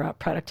that your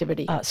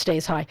productivity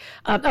stays high.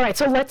 All right,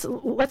 so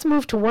let's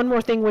move to one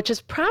more thing, which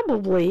is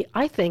probably,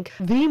 I think,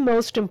 the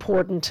most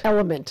important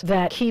element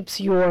that keeps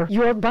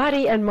your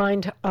body and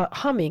mind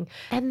humming,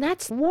 and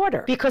that's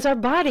water. Because our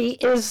body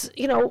is,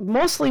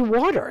 mostly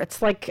water.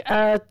 It's like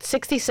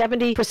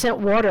 60-70%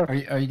 water. Are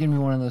you going to be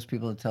one of those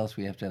people that tell us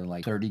we have to have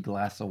like 30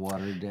 glasses of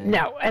water a day?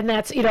 No, and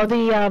that's,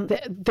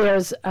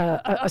 there's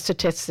a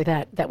statistic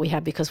that we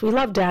have because we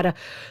love data.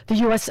 The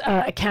U.S.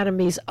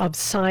 Academies of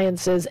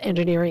Sciences,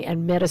 Engineering,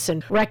 and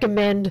Medicine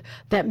recommend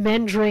that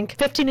men drink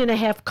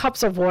 15.5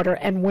 cups of water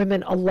and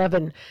women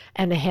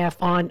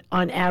 11.5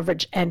 on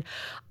average. And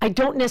I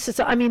don't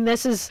necessarily,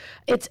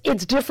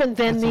 it's different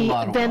than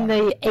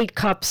the 8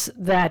 cups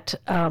that,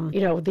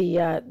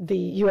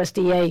 the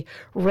USDA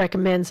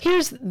recommends.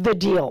 Here's the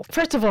deal.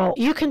 First of all,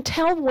 you can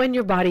tell when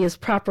your body is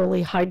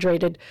properly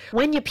hydrated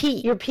when you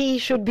pee. Your pee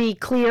should be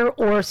clear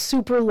or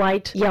super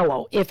light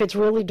yellow. If it's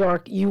really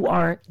dark, you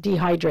are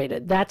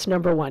dehydrated. That's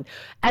number one.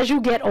 As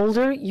you get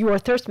older, your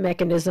thirst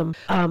mechanism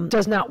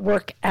does not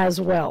work as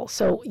well.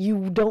 So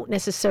you don't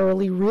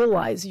necessarily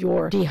realize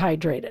you're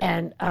dehydrated.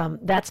 And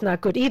that's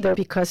not good either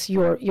because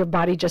your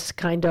body just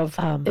kind of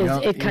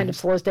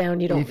slows down.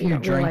 You don't If you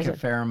drink a it.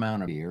 fair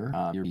amount of beer,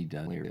 you're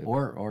done.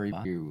 Or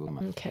you.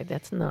 Okay,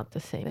 that's not the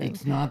same thing.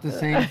 It's not the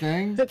same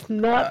thing? It's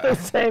not the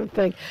same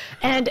thing.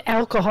 And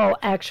alcohol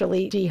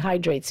actually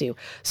dehydrates you.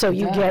 So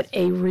you get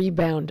a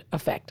rebound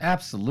effect. Absolutely.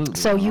 absolutely.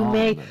 So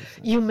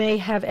you may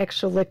have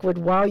extra liquid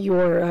while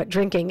you're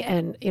drinking,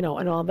 and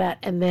and all that,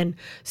 and then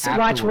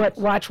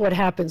watch what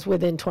happens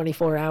within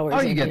 24 hours.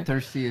 Oh, you get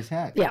thirsty as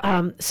heck.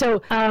 Yeah.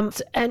 So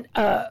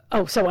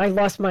I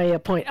lost my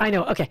point. I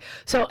know. Okay.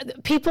 So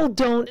people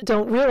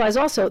don't realize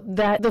also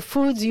that the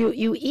foods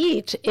you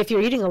eat, if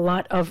you're eating a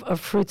lot of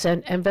fruits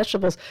and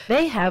vegetables,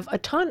 they have a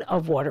ton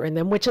of water in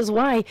them, which is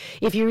why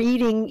if you're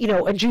eating,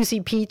 a juicy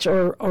peach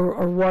or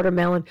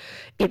watermelon,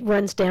 it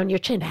runs down your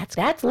chin.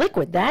 That's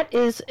liquid. That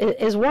is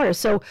water.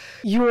 So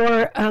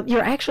you're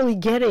actually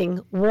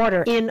getting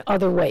water in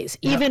other ways.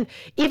 Yep.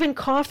 Even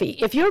coffee.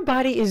 If your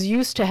body is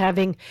used to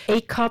having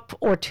a cup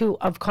or two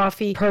of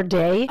coffee per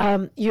day,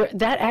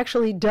 that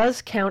actually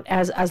does count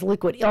as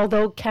liquid.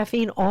 Although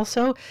caffeine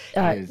also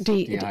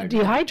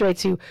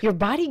dehydrates you, your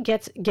body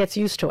gets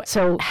used to it.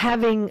 So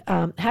having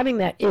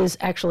that is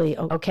actually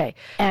okay.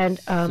 And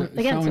so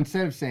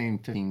instead of saying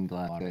 15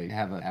 glass water,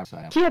 have an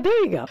outside. Yeah,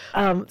 there you go.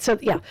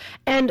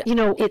 And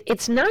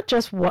it's not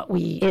just what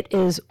we eat; it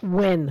is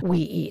when we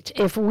eat.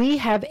 If we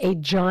have a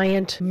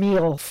giant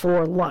meal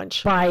for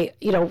lunch by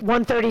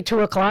 1:30, 2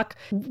 o'clock,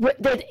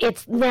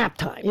 it's nap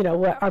time.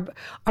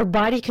 Our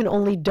body can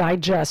only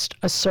digest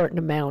a certain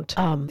amount.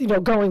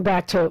 Going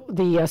back to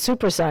the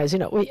supersize,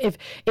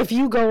 if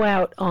you go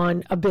out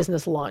on a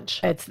business lunch,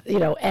 it's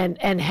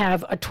and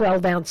have a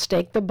 12-ounce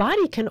steak, the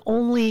body can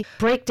only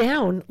break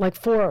down like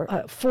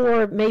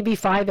 4 maybe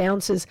 5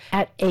 ounces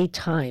at a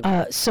time.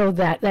 So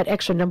that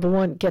extra, number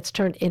one, gets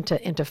turned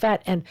into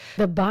fat, and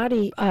the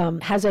body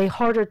has a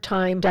harder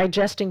time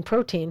digesting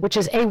protein, which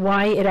is A,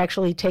 why it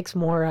actually takes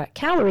more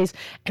calories,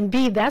 and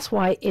B, that's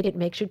why it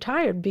makes you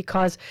tired,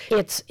 because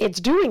it's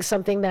doing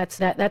something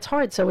that's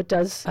hard, so it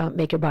does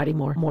make your body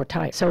more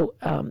tired. So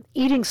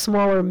eating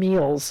smaller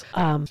meals.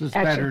 So it's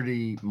better to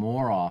eat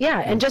more often. Yeah,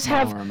 and just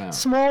have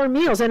smaller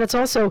meals, and it's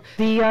also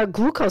the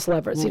glucose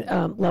levels.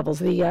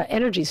 The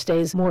energy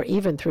stays more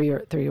even through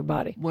your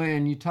body. Well,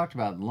 and you talked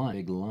about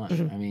big lunch.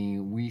 Mm-hmm. I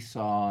mean, we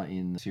saw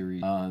in the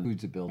series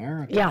Foods That Build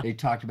America, they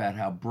talked about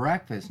how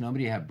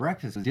nobody had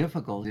breakfast. It was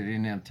difficult. They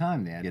didn't have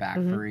time. They had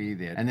factory,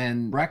 and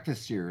then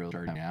breakfast cereal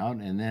started out,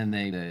 and then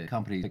the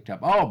company picked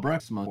up,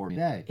 breakfast is the most important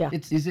day. Yeah.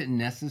 Is it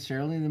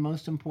necessarily the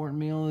most important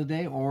meal of the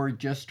day, or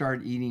just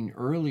start eating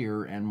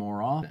earlier and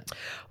more often?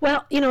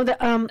 Well,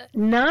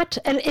 not,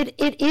 and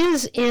it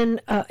is in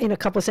a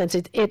couple of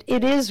senses.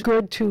 It is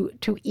good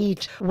to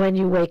eat when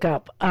you wake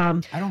up.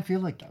 I don't feel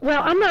like that.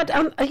 Well, I'm not,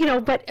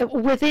 but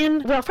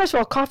first of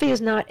all, coffee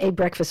is not a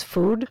breakfast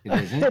food. It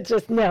isn't?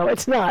 It's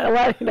not.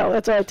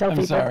 That's what I tell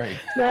people. Sorry.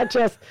 It's not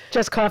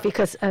just coffee,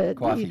 because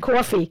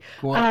coffee.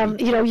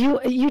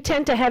 You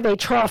tend to have a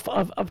trough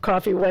of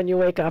coffee when you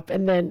wake up,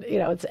 and then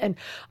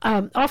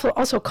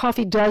also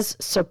coffee does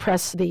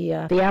suppress the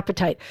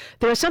appetite.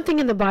 There's something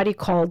in the body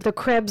called the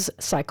Krebs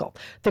cycle.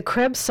 The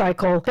Krebs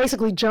cycle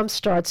basically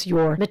jumpstarts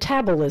your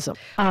metabolism,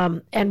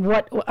 and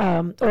what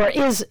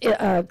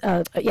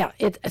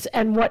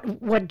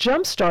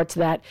jumpstarts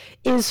that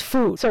is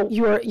food. So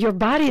your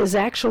body is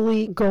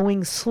actually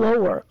going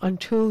slower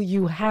until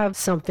you have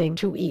something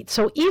to eat.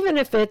 So even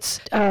if it's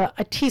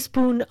a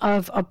teaspoon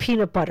of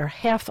peanut butter,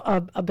 half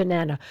of a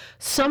banana,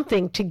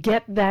 something to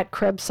get that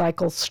Krebs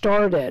cycle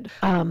started,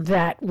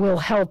 that will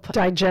help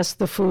digest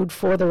the food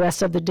for the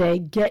rest of the day,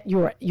 get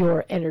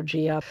your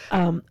energy up.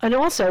 And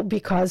also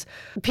because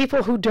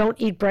people who don't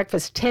eat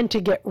breakfast tend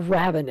to get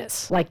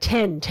ravenous, like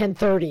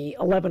 10:30,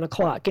 11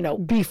 o'clock,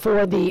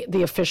 before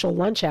the official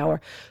lunch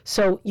hour.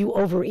 So you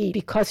overeat.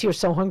 Because you're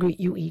so hungry,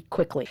 you eat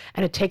quickly.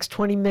 And it takes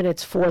 20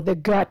 minutes for the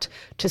gut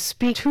to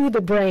speak to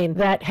the brain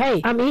that,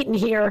 hey, I'm eating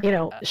here,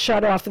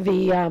 shut off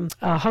the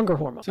hunger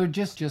hormone. So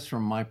just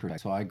from my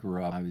perspective, so I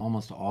grew up, I was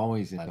almost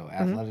always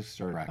athletics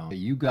started right on.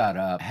 You got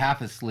up,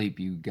 half asleep,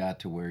 you got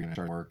to where you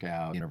start to work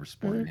out, whatever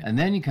sport. And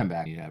then you come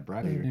back, you have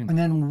breakfast. And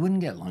then we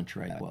wouldn't get lunch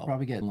right well.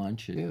 Probably get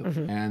lunch too.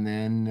 And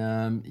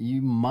then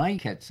you might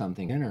catch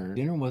something.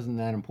 Dinner wasn't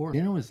that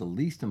important. Dinner was the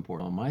least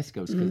important on my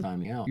scopes because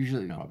I'm out.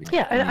 Usually,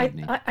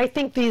 and I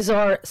think these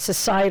are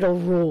societal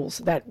rules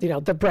that,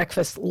 the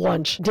breakfast,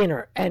 lunch,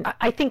 dinner. And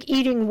I think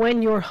eating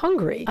when you're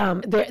hungry,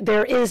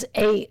 there is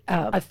a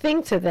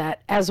thing to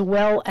that, as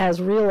well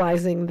as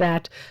realizing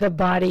that the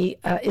body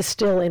is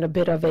still in a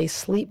bit of a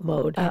sleep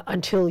mode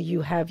until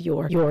you have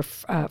your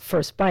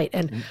first bite.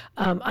 And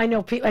I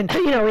know people, and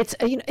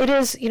it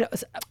is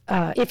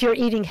if you're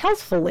eating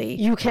healthfully,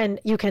 you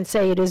can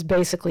say it is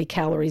basically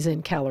calories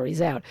in,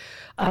 calories out.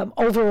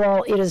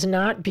 Overall, it is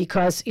not,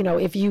 because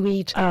if you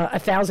eat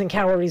 1,000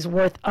 calories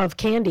worth of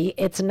candy,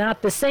 it's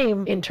not the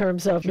same in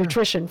terms of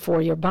nutrition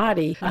for your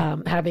body,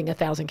 having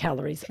 1,000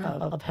 calories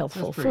of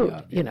healthful food.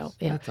 Obvious.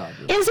 That's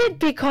obvious. Is it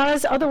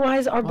because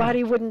otherwise our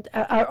body wouldn't,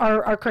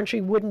 our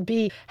country wouldn't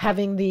be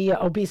having the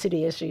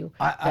obesity issue?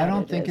 I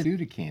don't think it's due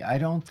to candy. I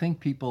don't think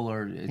people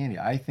are candy.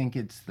 I think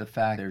it's the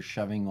fact they're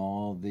shoving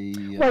all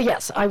the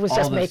I was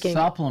just making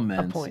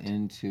supplements a point.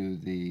 into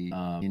the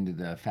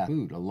fast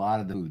food. A lot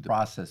of the food, the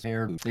processed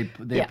food.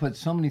 They put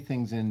so many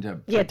things into.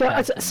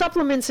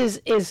 Supplements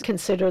is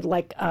considered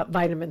like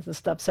vitamins and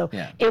stuff. So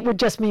it would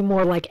just be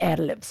more like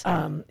additives.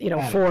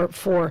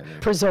 for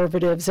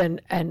preservatives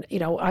and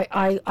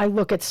I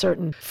look at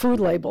certain food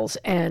labels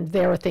and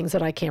there are things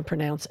that I can't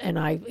pronounce and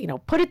I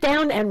put it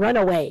down and run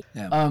away.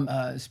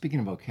 Yeah. Speaking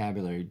of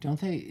vocabulary,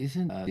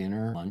 isn't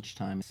dinner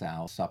lunchtime,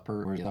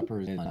 supper, or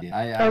supper is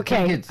I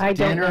think it's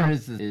dinner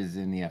is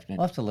in the afternoon.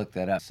 I'll have to look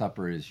that up.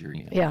 Supper is your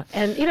meal. Yeah,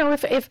 and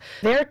if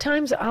there are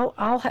times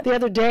I'll have, the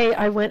other day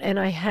I went and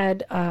I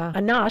had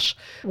a nosh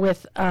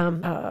with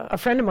a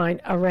friend of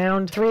mine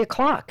around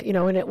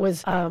 3:00, and it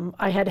was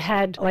I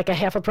had like a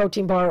half a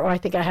protein bar, or I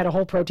think I had a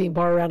whole protein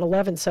bar around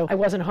 11, so I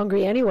wasn't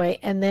hungry anyway.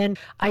 And then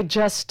I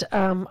just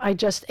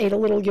ate a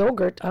little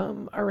yogurt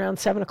around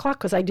 7:00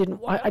 because I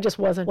just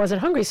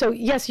wasn't hungry. So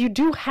yes, you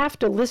do have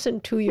to listen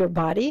to your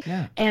body,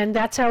 and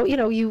that's how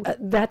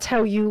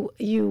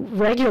you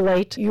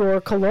regulate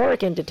your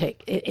caloric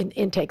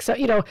intake. So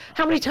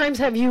how many times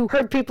have you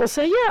heard people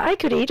say, "Yeah, I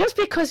could eat"? Just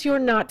because you're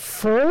not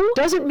full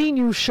doesn't mean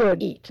you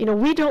should eat.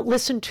 We don't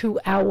listen to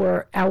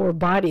our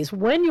bodies.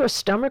 When your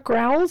stomach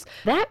growls,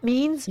 that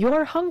means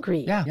you're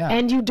hungry. Yeah.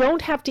 And you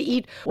don't have to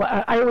eat.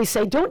 Well, I always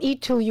say, don't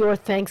eat till you're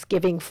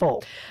Thanksgiving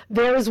full.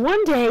 There is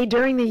one day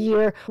during the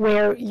year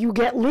where you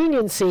get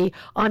leniency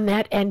on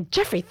that. And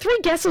Jeffrey, 3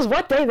 guesses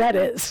what day that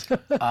is.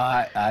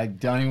 I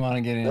don't even want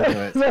to get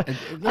into it.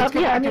 Let's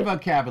get back to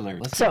vocabulary.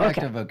 Let's get back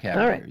to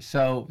vocabulary. All right.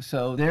 So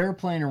they're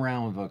playing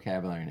around with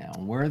vocabulary now.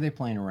 Where are they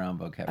playing around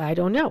vocabulary? I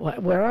don't know.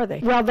 Where are they?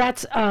 Well,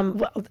 that's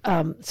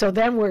so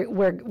then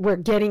we're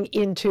getting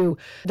into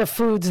the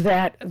foods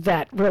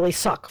that really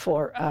suck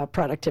for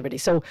productivity.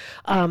 So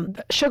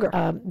sugar.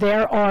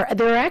 There are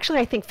actually,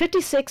 I think,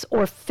 56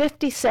 or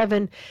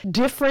 57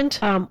 different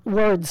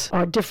words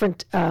or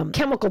different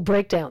chemical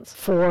breakdowns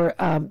for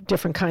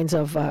different kinds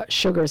of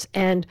sugars,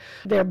 and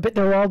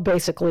they're all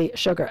basically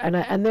sugar.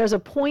 And there's a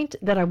point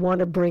that I want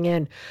to bring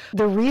in.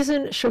 The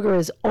reason sugar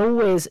is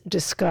always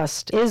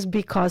discussed is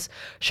because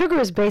sugar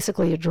is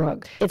basically a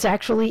drug. It's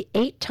actually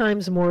 8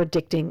 times more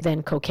addicting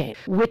than cocaine,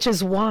 which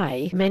is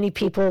why many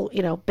people,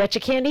 bet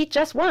you can't eat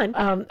just one.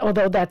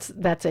 Although that's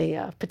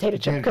a potato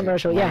chip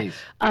commercial, ways.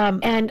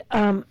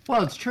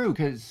 Well, it's true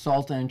because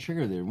salt and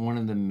sugar, they're one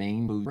of the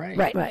main food.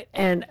 Right,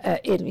 and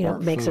it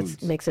makes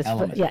it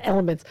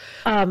elements.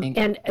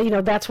 And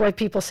that's why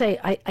people say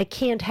I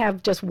can't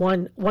have just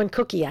one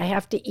cookie. I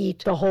have to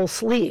eat the whole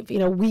sleeve.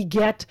 We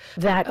get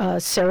that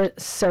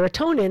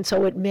serotonin,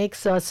 so it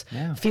makes us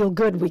feel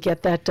good. We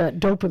get that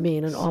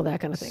dopamine and all that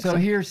kind of thing. So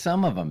here's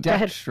some of them: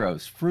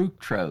 dextrose,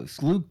 fructose,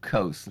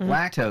 glucose,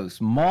 lactose,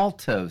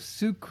 maltose,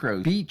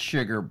 sucrose, beet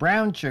sugar,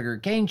 brown sugar,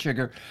 cane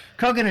sugar,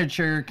 coconut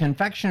sugar,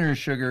 confectioner's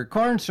sugar,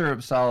 corn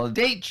syrup solid,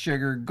 date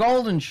sugar,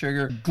 golden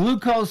sugar,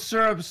 glucose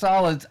syrup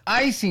solids,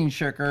 icing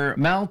sugar,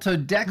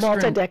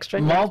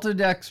 maltodextrin,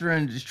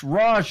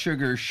 raw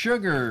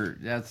sugar.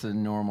 That's the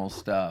normal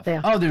stuff.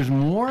 Yeah. Oh, there's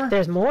more?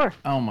 There's more.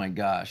 Oh my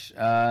gosh.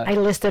 I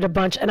listed a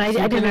bunch, and I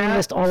didn't even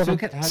list all of them.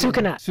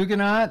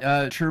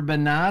 Sucanat,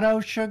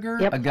 turbinado sugar,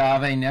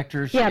 agave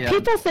nectar. Yeah,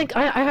 people think,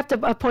 I have to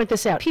point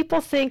this out.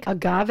 People think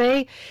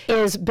agave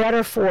is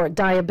better for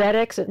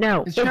diabetics.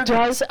 No, it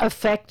does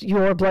affect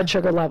your blood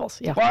sugar levels.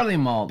 Yeah. Barley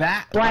malt,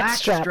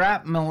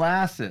 blackstrap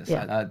molasses.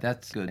 Yeah.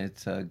 That's good.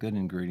 It's a good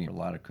ingredient for a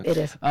lot of cooking. It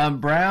is.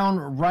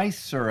 Brown rice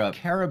syrup,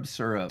 carob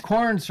syrup,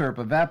 corn syrup,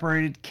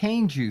 evaporated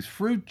cane juice,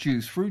 fruit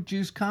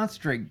juice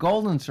concentrate,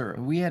 golden syrup.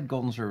 We had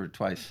golden syrup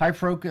twice. High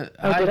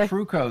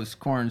fructose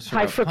corn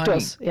syrup. High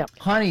fructose,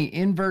 honey,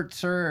 invert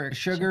syrup,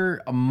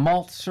 sugar,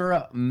 malt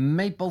syrup,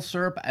 maple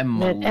syrup, and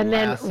molasses. And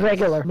then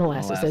regular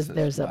molasses.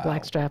 There's a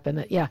blackstrap in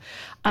it. Yeah.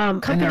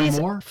 Companies, and there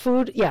are more?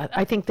 Food. Yeah,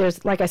 I think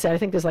there's, like I said,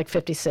 like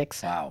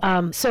 56.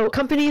 Wow. So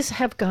companies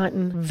have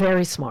gotten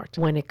very smart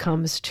when it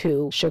comes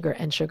to sugar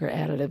and sugar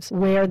additives,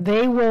 where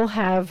they will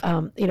have,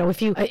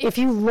 if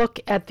you look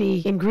at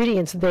the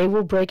ingredients, they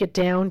will break it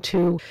down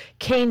to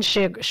cane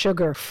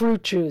sugar,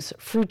 fruit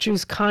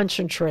juice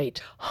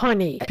concentrate,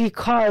 honey,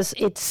 because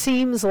it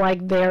seems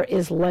like there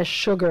is less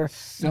sugar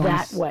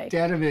that way.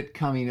 Instead of it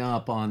coming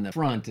up on the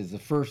front as the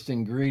first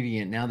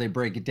ingredient, now they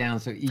break it down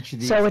so each of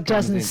these. So it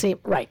doesn't seem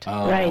right.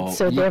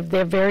 So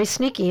they're very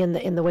sneaky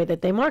in the way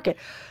that they market.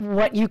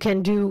 What you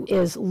can do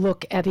is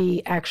look at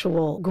the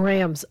actual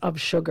grams of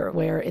sugar,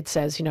 where it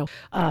says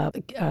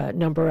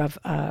number of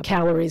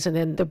calories, and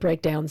then the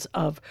breakdowns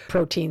of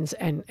proteins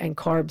and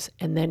carbs,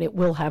 and then it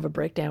will have a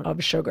breakdown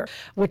of sugar.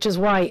 Which is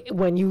why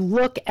when you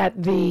look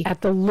at the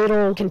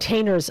little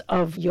containers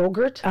of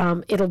yogurt,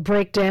 it'll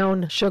break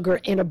down sugar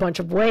in a bunch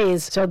of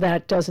ways so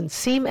that doesn't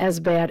seem as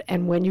bad.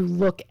 And when you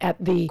look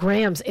at the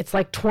grams, it's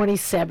like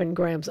 27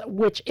 grams,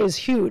 which is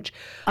huge.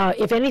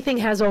 If anything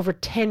has over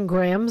 10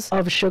 grams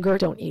of sugar,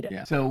 don't eat it.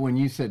 Yeah. So when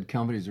you said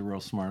companies are real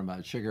smart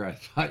about sugar, I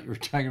thought you were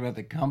talking about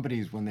the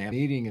companies when they have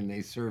eating and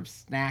they serve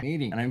snack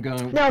eating. And I'm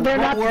going, no, they're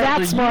not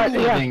that smart.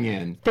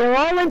 In? They're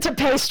all into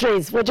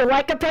pastries. Would you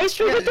like a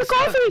pastry with your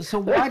coffee? So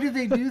why do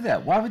they do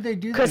that? Why would they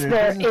do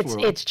that? Because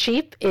it's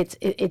cheap,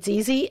 it's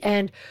easy,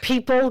 and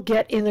people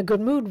get in a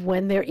good mood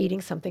when they're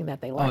eating something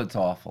that they like. Oh, it's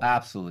awful.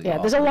 Absolutely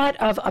awful. There's a lot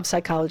of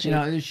psychology.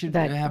 They should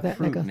have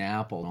fruit and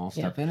apple and all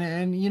stuff.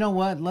 And you know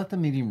what? Let the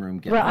meeting room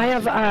get. Well,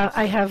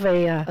 I have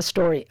a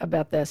story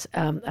about this.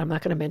 I'm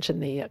not going to mention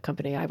the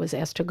company. I was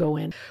asked to go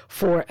in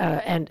for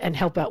and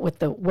help out with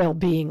the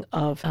well-being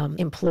of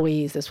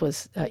employees. This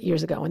was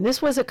years ago, and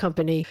this was a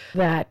company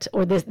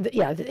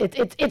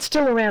it's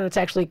still around. It's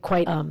actually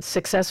quite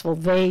successful.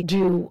 They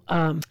do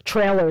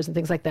trailers and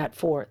things like that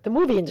for the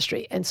movie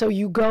industry, and so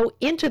you go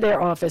into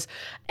their office,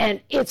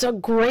 and it's a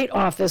great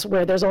office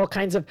where there's all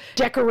kinds of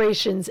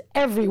decorations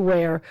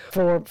everywhere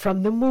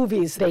from the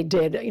movies they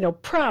did.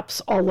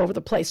 Props all over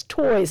the place,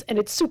 toys, and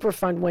it's super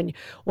fun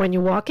when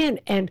you walk in.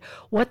 And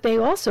what they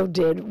also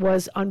did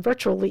was on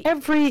virtually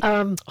every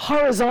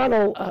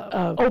horizontal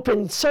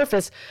open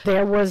surface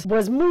there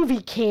was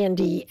movie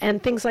candy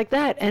and things like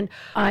that. And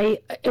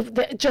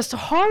just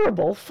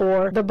horrible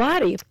for the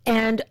body.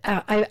 And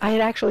I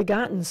had actually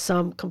gotten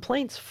some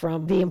complaints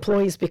from the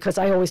employees because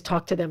I always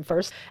talk to them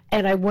first.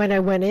 And when I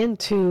went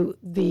into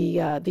the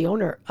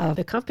owner of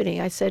the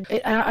company, I said,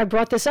 I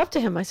brought this up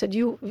to him. I said,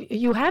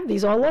 you have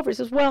these all over. He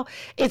says, well,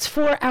 it's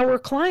for our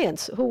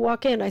clients who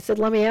walk in. I said,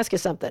 let me ask you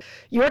something.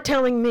 You're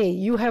telling me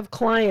you have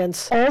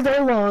clients all day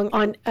long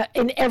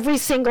in every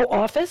single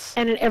office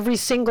and in every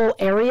single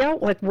area,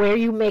 like where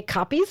you make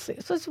copies? He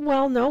says,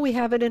 well, no, we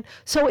have it in.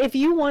 So if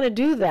you want to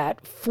do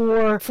that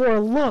for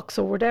looks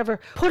or whatever,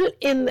 put it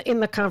in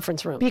the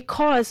conference room,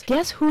 because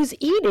guess who's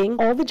eating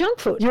all the junk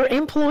food? Your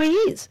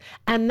employees.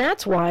 And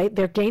that's why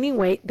they're gaining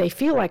weight. They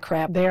feel like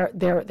crap.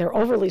 They're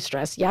overly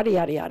stressed, yada,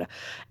 yada, yada.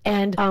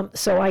 And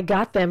so I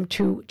got them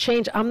to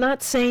change. I'm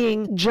not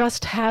saying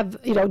just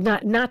have,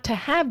 not to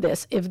have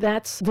this. If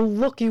that's the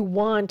look you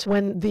want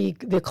when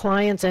the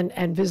clients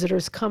and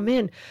visitors come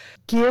in,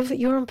 give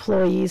your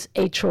employees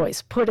a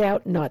choice. Put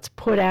out nuts,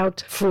 put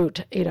out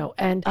fruit,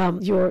 and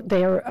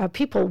their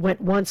people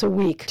went once a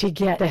week to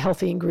get the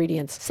healthy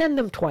ingredients. Send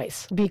them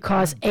twice,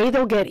 because A,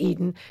 they'll get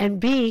eaten, and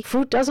B,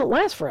 fruit doesn't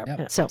last forever.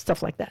 Yep. So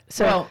stuff like that.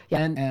 So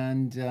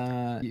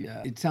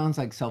it sounds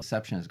like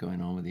self-deception is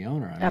going on with the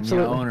owner.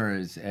 Absolutely. The owner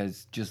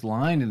is just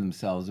lying to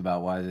themselves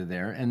about why they're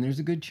there, and there's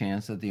a good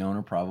chance that the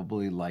owner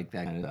probably liked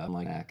that kind of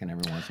like that, and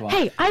every once in a while.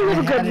 Hey, I love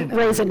a good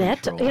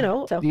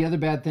raisinette, So. The other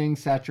bad thing,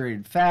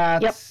 saturated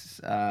fats.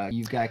 Yep.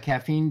 You've got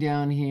caffeine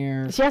down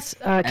here. Yes,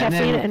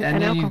 caffeine and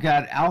then alcohol. You've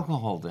got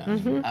alcohol down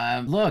here.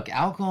 Look,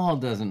 alcohol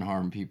doesn't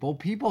harm people.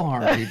 People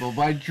harm people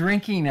by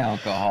drinking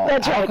alcohol.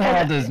 That's right.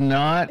 Alcohol does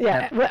not.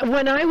 Yeah.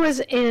 When I was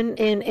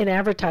in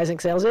advertising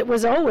sales, it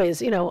was always,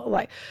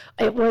 the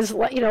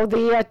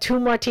 2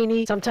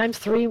 martini, sometimes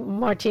 3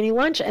 martini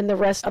lunch, and the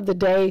rest of the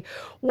day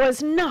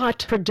was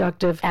not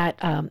productive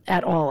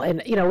at all.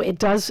 And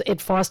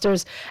it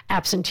fosters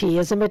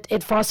absenteeism.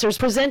 It fosters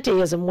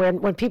presenteeism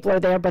when people are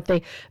there, but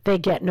they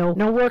get no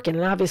work in.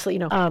 And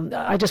obviously,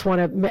 I just want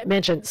to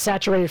mention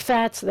saturated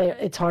fats.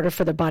 It's harder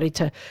for the body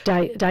to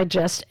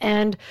digest.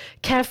 And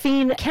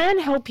caffeine can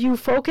help you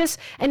focus.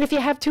 And if you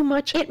have too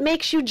much, it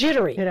makes you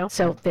jittery.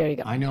 So there you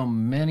go. I know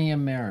many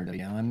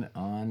Americans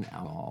on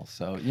alcohol,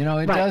 so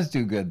it does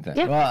do good things.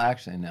 Yeah. Well,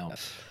 actually, no.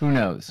 Who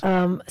knows?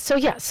 So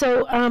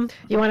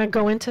you want to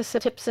go into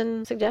some tips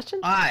and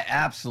suggestions? I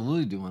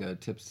absolutely do want to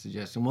tips and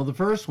suggestions. Well, the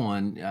first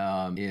one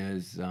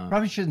is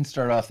probably shouldn't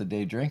start off the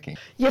day drinking.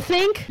 You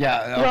think?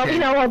 Yeah. Okay.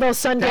 Well, although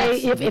Sunday,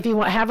 if you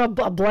want have a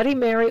Bloody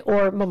Mary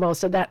or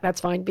mimosa, that's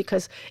fine,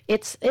 because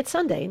it's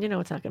Sunday and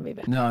it's not going to be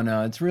bad.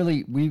 No, it's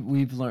really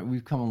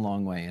we've come a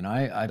long way, and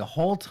I the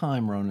whole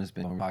time Rona's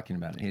been talking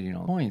about hitting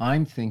all the points,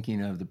 I'm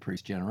thinking of the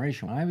previous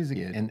generation when I was a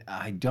kid, and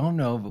I don't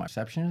know if it was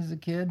perception as a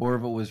kid or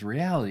if it was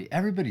reality.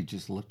 Everybody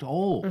just looked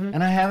old,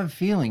 and I have a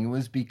feeling it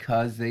was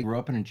because they grew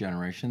up in a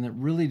generation that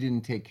really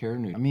didn't take care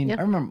of you. I mean,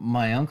 I remember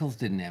my uncles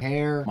didn't have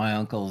hair. My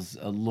uncles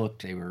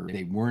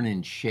they weren't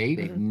in shape.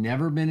 They've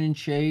never been in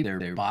shape.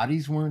 Their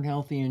bodies weren't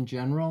healthy in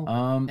general.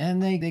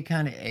 And they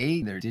kind of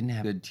ate. They didn't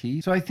have good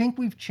teeth. So I think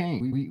we've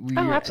changed. We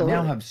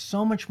now have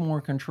so much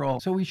more control.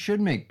 So we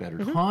should make better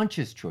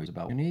conscious choices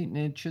about what we eat. And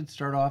it should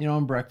start off,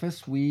 on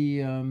breakfast.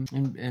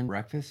 In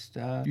breakfast,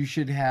 you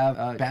should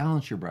have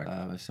balance your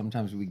breakfast.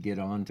 Sometimes we get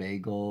on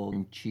bagel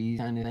and cheese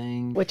kind of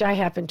thing, which I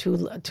happen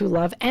to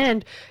love.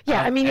 And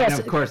yes,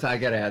 of course I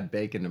gotta add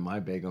bacon to my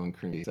bagel and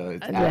cream. So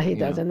it's he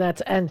does, and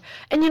that's and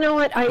you know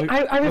what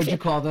I would you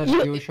call that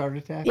a Jewish heart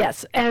attack?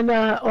 Yes, and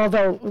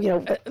although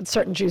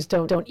certain Jews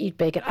don't eat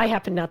bacon, I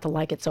happen not to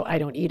like it, so I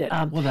don't eat it.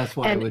 Well, that's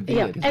why it would be.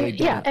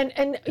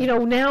 And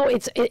now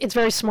it's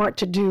very smart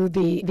to do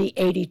the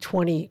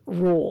 80-20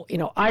 rule.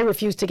 I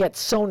refuse to get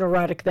so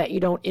neurotic that you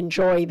don't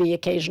enjoy the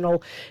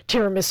occasional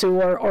tiramisu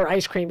or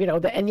ice cream.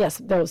 And yes,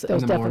 those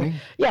definitely. Morning?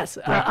 Yes,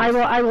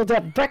 I will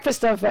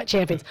breakfast of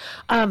champions.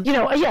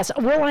 Yes.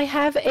 Will I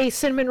have a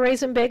cinnamon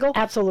raisin bagel?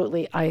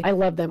 Absolutely, I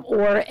love them.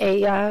 Or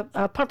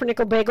a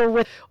pumpernickel bagel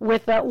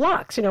with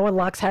lox. And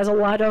lox has a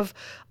lot of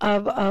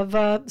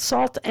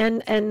salt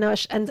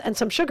and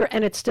some sugar,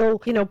 and it's still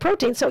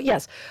protein. So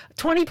yes,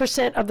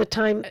 20% of the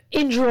time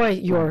enjoy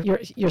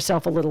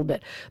yourself a little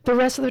bit. The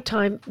rest of the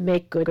time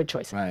make good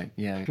choices. Right.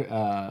 Yeah.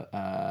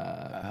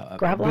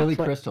 Gravlax? Billy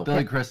Crystal.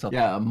 Billy Crystal.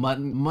 Yeah, a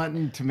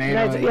mutton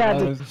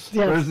tomato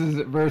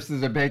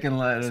versus a bacon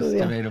lettuce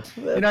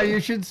tomato. You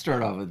should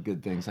start off with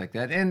good things like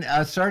that. And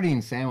a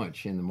sardine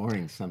sandwich in the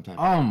morning sometimes.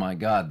 Oh my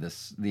God,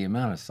 the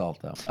amount of salt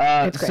though.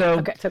 It's great.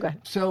 Okay, so go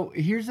ahead. So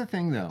here's the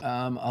thing though.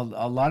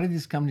 A lot of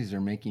these companies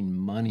are making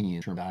money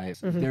in terms of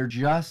diets. They're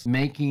just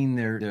making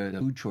the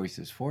food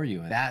choices for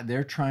you. That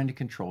they're trying to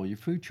control your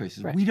food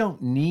choices. Right. We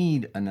don't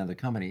need another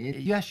company.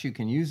 Yes, you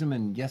can use them,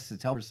 and yes,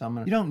 it's helpful for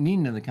someone. You don't need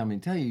another company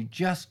to tell you.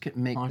 Just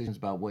make decisions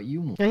about what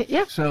you want.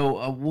 Yeah.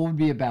 So what would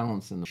be a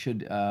balance in the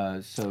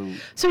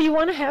So you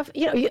want to have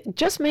you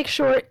just make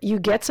sure you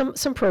get some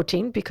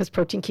protein, because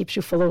protein keeps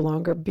you fuller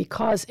longer,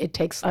 because it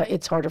takes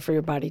it's harder for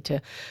your body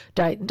to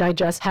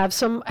digest. Have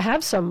some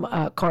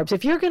carbs.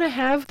 If you're going to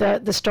have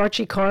the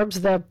starchy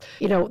carbs,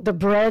 the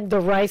bread, the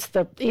rice,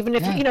 even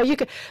if you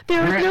can.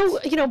 There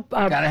grits. is no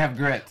gotta have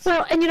grits.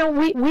 Well, and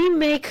we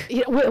make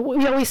we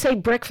always say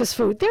breakfast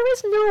food. There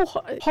is no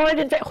hard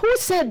and fast. Who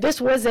said this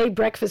was a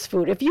breakfast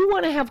food? If you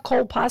want to have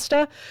cold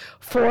pasta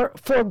for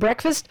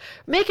breakfast,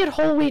 make it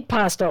whole wheat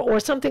pasta or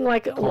something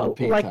like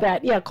that.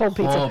 Yeah, cold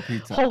pizza.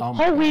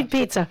 Whole wheat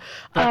pizza.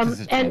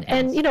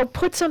 And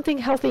put something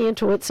healthy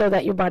into it so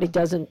that your body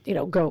doesn't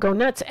go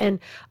nuts. And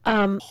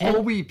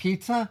whole wheat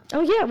pizza.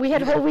 Oh yeah, we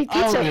had whole wheat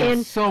pizza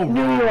in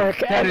New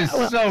York. That is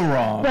so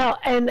wrong. Well,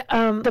 and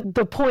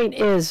the point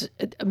is,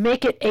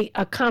 make it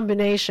a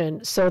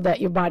combination so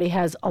that your body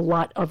has a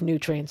lot of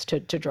nutrients to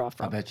draw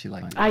from. I bet you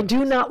like pineapple. I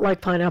do not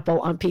like pineapple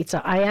on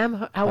pizza. I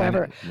am,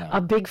 however,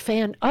 a big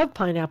fan of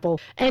pineapple.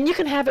 And you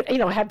can have it,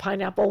 have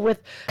pineapple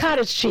with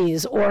cottage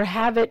cheese, or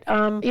have it,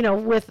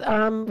 with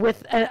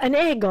an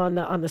egg on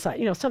the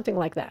side, something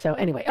like that. So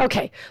anyway,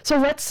 okay. So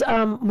let's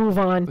move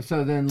on.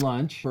 So then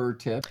lunch for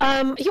tip.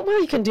 Well,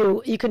 you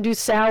can do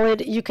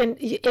salad. You can,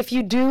 if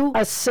you do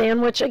a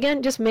sandwich,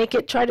 again, just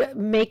try to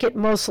make it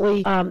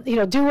mostly,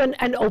 do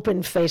an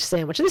open face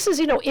sandwich. This is,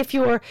 if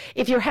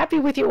you're happy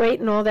with your weight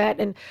and all that,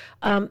 and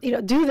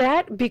do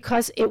that,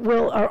 because it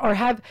will, or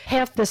have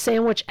half the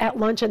sandwich at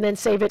lunch and then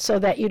save it so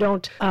that you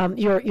don't,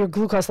 your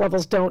glucose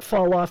levels don't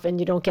fall off and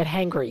you don't get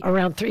hangry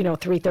around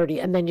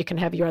 3:30, and then you can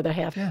have your other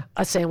half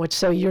a sandwich,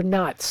 so you're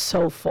not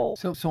so full.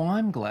 So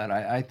I'm glad.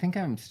 I think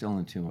I'm still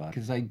in tune,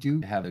 because I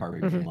do have a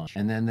carb for lunch,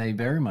 and then they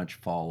very much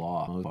fall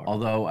off.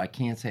 Although I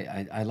can't say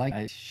I like.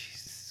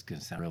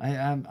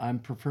 I'm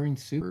preferring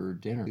soup for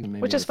dinner, maybe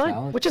which is fine,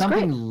 salad. which is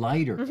something great.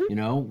 Lighter,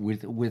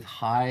 with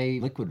high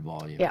liquid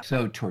volume. Yeah.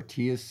 So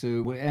tortilla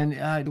soup, and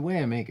the way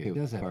I make it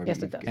does have carbs. Yes,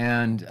 it does.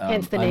 And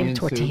hence the name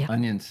tortilla.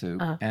 Onion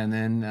soup, and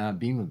then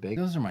bean with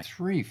bacon. Those are my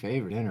three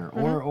favorite dinner,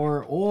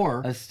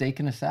 or a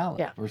steak and a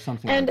salad, or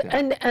something like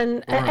that.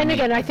 And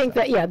again, I think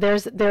that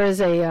there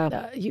is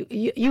a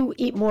you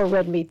eat more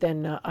red meat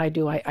than I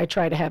do. I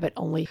try to have it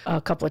only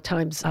a couple of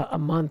times a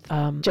month,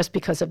 just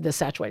because of the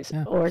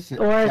saturated or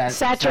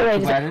saturated.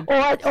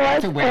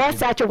 Or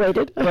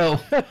saturated.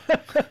 Well,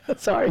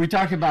 sorry. We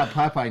talked about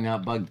Popeye,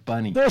 not Bugs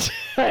Bunny.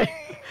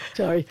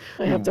 Sorry,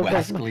 I have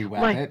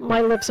to.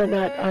 My lips are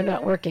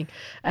not working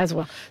as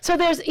well. So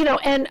there's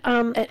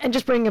and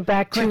just bring it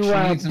back to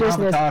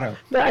business.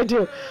 I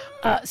do.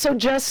 So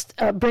just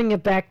bring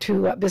it back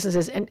to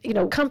businesses, and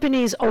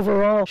companies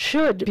overall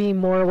should be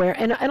more aware,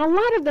 and a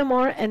lot of them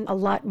are, and a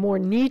lot more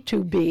need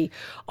to be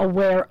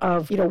aware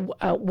of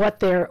what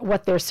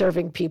they're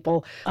serving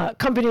people.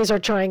 Companies are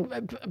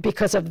trying,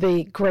 because of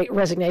the Great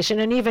Resignation,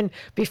 and even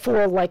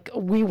before, like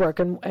WeWork,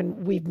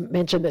 and we've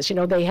mentioned this.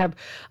 They have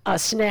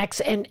snacks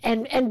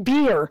and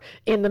beer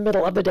in the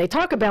middle of the day.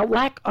 Talk about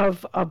lack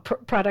of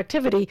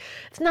productivity.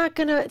 It's not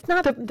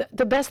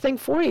the best thing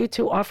for you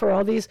to offer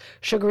all these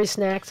sugary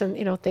snacks and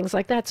things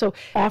like that. So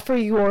offer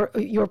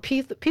your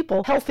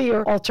people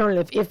healthier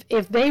alternative.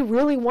 If they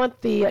really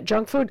want the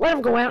junk food, let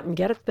them go out and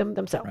get it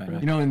themselves.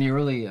 Right. In the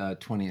early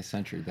 20th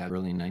century, that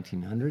early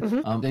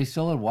 1900s, they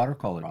still had water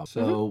cooler.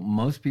 So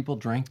most people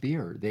drank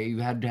beer. They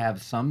had to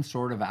have some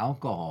sort of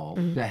alcohol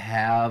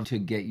to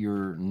get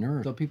your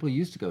nerve. So people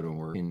used to go to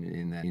work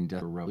in that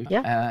industrial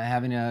revolution,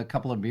 having a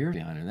couple of beers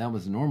behind it. That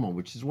was normal,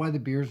 which is why the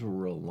beers were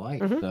real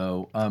light.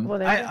 So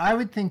I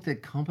would think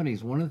that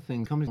companies want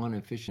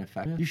efficient,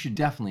 effective. You should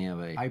definitely have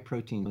a high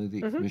protein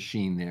smoothie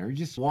machine there. You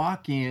just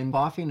walk in,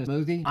 coffee and a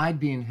smoothie, I'd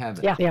be in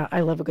heaven. Yeah, I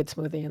love a good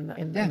smoothie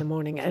in the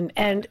morning.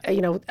 And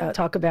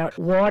talk about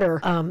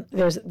water.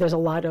 There's a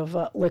lot of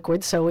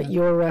liquids, so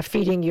you're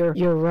feeding your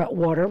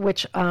water,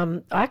 which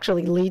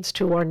actually leads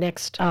to our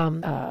next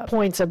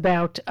points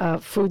about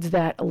foods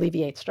that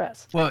alleviate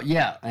stress. Well,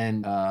 yeah,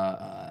 and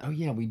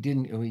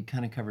we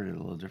kind of covered it a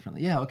little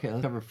differently. Yeah, okay,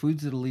 let's cover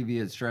foods that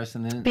alleviate stress,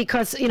 and then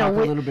because talk a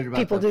little bit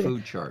about the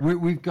food chart.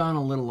 We've gone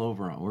a little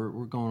over on.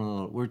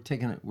 We're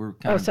we're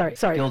kind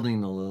of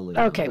gilding the lily.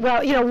 Okay,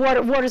 well,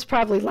 water is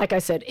probably, like I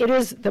said, it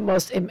is the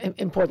most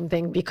important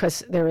thing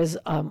because there is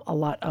a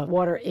lot of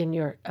water in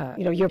your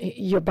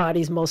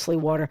body's mostly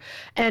water,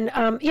 and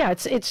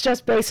it's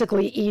just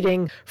basically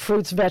eating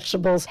fruits,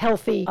 vegetables,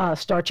 healthy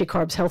starchy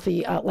carbs,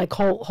 healthy like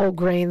whole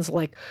grains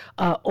like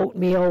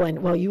oatmeal,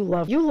 and you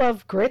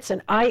love grits,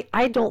 and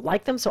I don't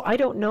like them, so I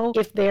don't know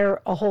if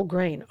they're a whole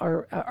grain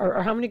or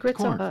how many grits.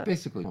 Corn,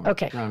 basically corn.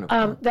 Okay.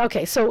 Corn.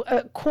 Okay. So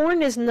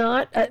corn is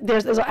not.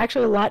 There's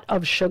actually a lot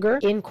of sugar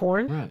in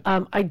corn.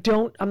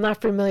 Right. I'm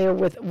not familiar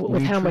with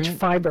how much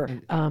fiber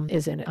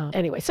is in it.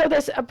 Anyway, so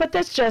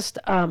that's just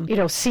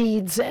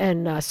seeds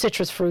and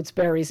citrus fruits,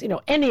 berries.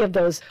 Any of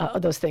those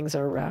things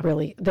are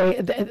really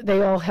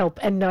they all help,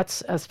 and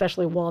nuts,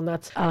 especially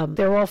walnuts.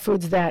 They're all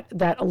foods that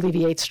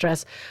alleviate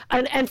stress,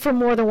 and for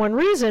more than one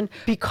reason,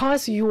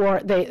 because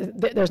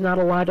there's not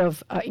a lot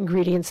of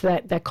ingredients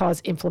that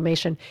cause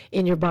inflammation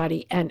in your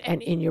body and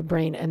in your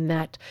brain, and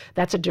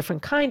that's a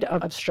different kind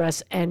of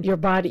stress, and your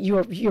body,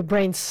 your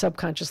brain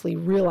subconsciously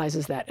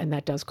realizes that, and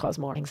that does cause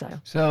more anxiety.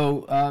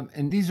 So,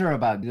 and these are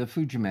about the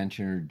food you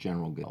mentioned are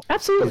general good.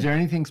 Absolutely. Is there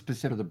anything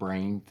specific to the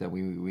brain that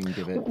we can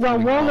give it? Well,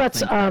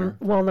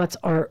 walnuts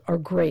are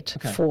great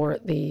for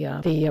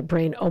the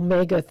brain.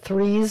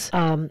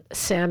 Omega-3s,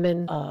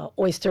 salmon,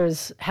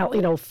 oysters,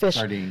 fish.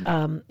 Sardine.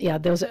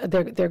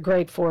 They're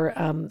great for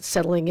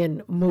settling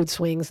in mood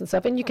swings and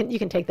stuff, and you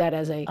can take that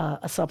as a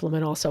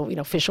supplement also.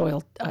 Fish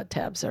oil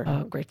tabs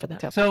are great for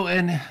that. So,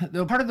 and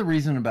part of the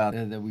reason about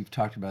that we've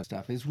talked about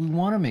stuff is we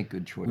want to make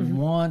good choices.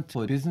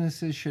 Mm-hmm.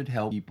 Businesses should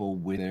help people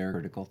with their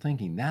critical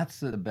thinking. That's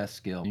the best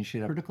skill. You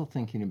should have critical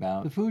thinking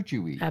about the food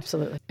you eat.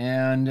 Absolutely.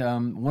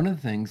 And one of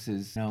the things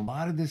is, a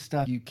lot of this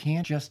stuff, you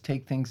can't just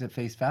take things at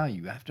face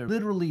value. You have to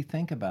literally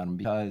think about them,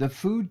 because the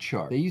food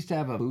chart, they used to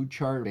have a food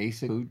chart,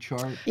 basic food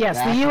chart. Yes,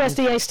 the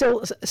USDA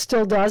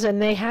still does,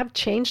 and they have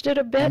changed it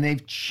a bit. And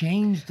they've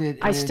changed it.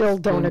 I still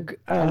don't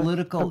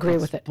agree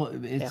with it.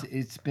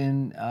 It's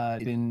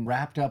been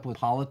wrapped up with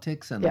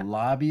politics and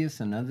lobbyists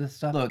and other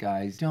stuff. Look,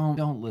 guys,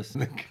 don't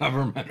listen to the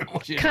government.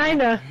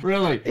 Kind of.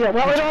 Really. Yeah.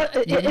 Well,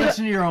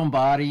 listen to your own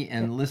body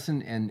and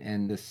listen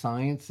and the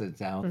science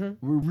that's out.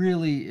 Mm-hmm. We're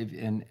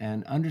really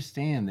and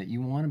understand that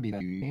you want to be.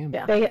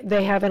 Yeah.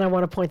 They have, and I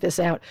want to point this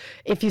out.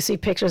 If you see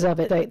pictures of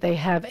it, they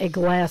have a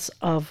glass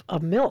of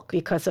milk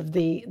because of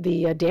the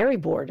dairy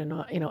board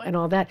and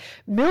all that.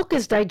 Milk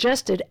is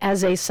digested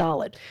as a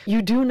solid.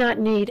 You do not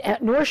need,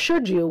 nor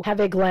should you, have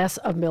a glass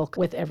of milk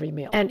with every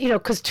meal. And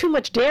because too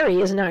much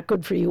dairy is not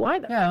good for you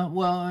either. Yeah.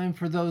 Well, and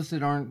for those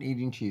that aren't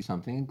eating cheese, a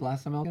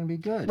glass of milk is going to be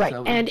good. Right.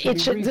 So and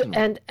it should.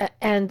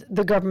 And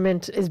the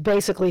government is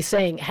basically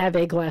saying have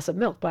a glass of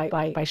milk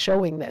by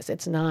showing this.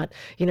 It's not.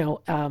 You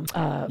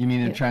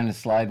mean they're trying to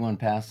slide one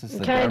past us?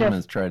 The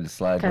government's trying to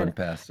slide one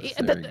past us.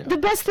 The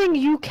best thing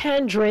you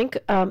can drink,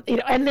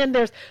 and then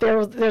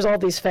there's all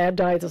these fad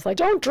diets. It's like,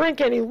 don't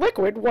drink any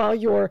liquid while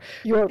you're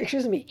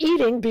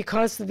eating,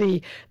 because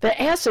the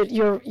acid,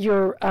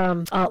 you're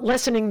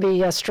lessening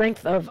the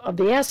strength of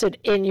the acid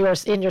in your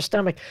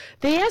stomach.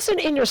 The acid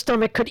in your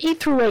stomach could eat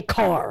through a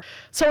car.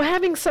 So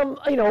having some,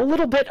 a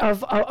little bit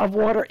of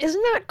water is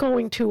not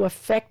going to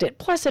affect it.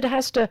 Plus, it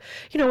has to,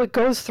 it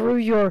goes through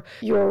your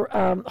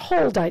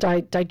whole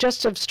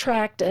digestive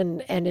tract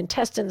and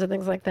intestines and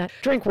things like that.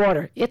 Drink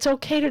water. It's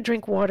okay to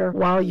drink water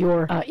while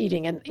you're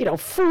eating, and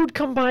food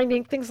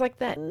combining, things like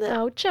that.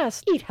 No,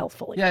 just eat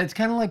healthfully. Yeah, it's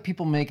kind of like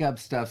people make up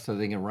stuff so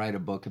they can write a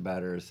book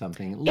about it or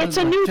something. It's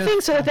a new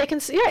thing so that they can,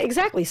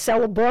 exactly,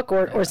 sell a book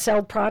or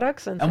sell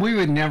products. And we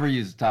would never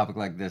use a topic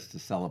like this to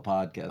sell a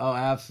podcast. Oh,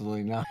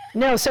 absolutely not.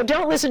 No, so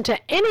don't listen to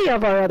any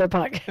of our other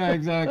podcasts. Yeah,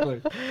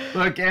 exactly.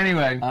 Look,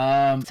 anyway,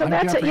 I'm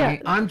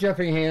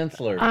Jeffrey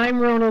Hansler. I'm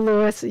Rona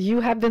Lewis. You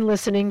have been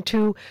listening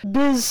to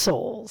Biz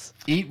Souls.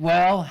 Eat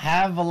well,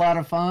 have a lot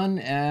of fun,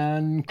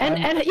 and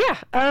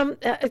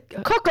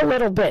cook a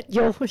little bit.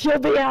 You'll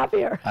be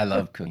happier. I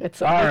love cooking.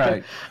 All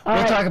right.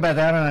 We'll talk about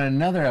that on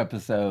another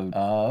episode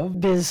of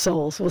Biz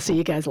Souls. We'll see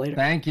you guys later.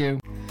 Thank you.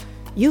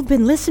 You've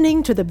been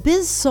listening to the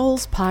Biz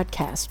Souls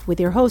podcast with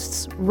your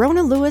hosts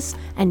Rona Lewis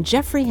and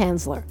Jeffrey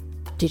Hansler.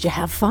 Did you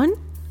have fun?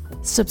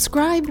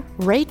 Subscribe,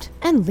 rate,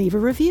 and leave a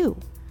review.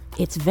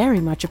 It's very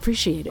much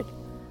appreciated.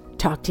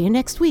 Talk to you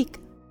next week.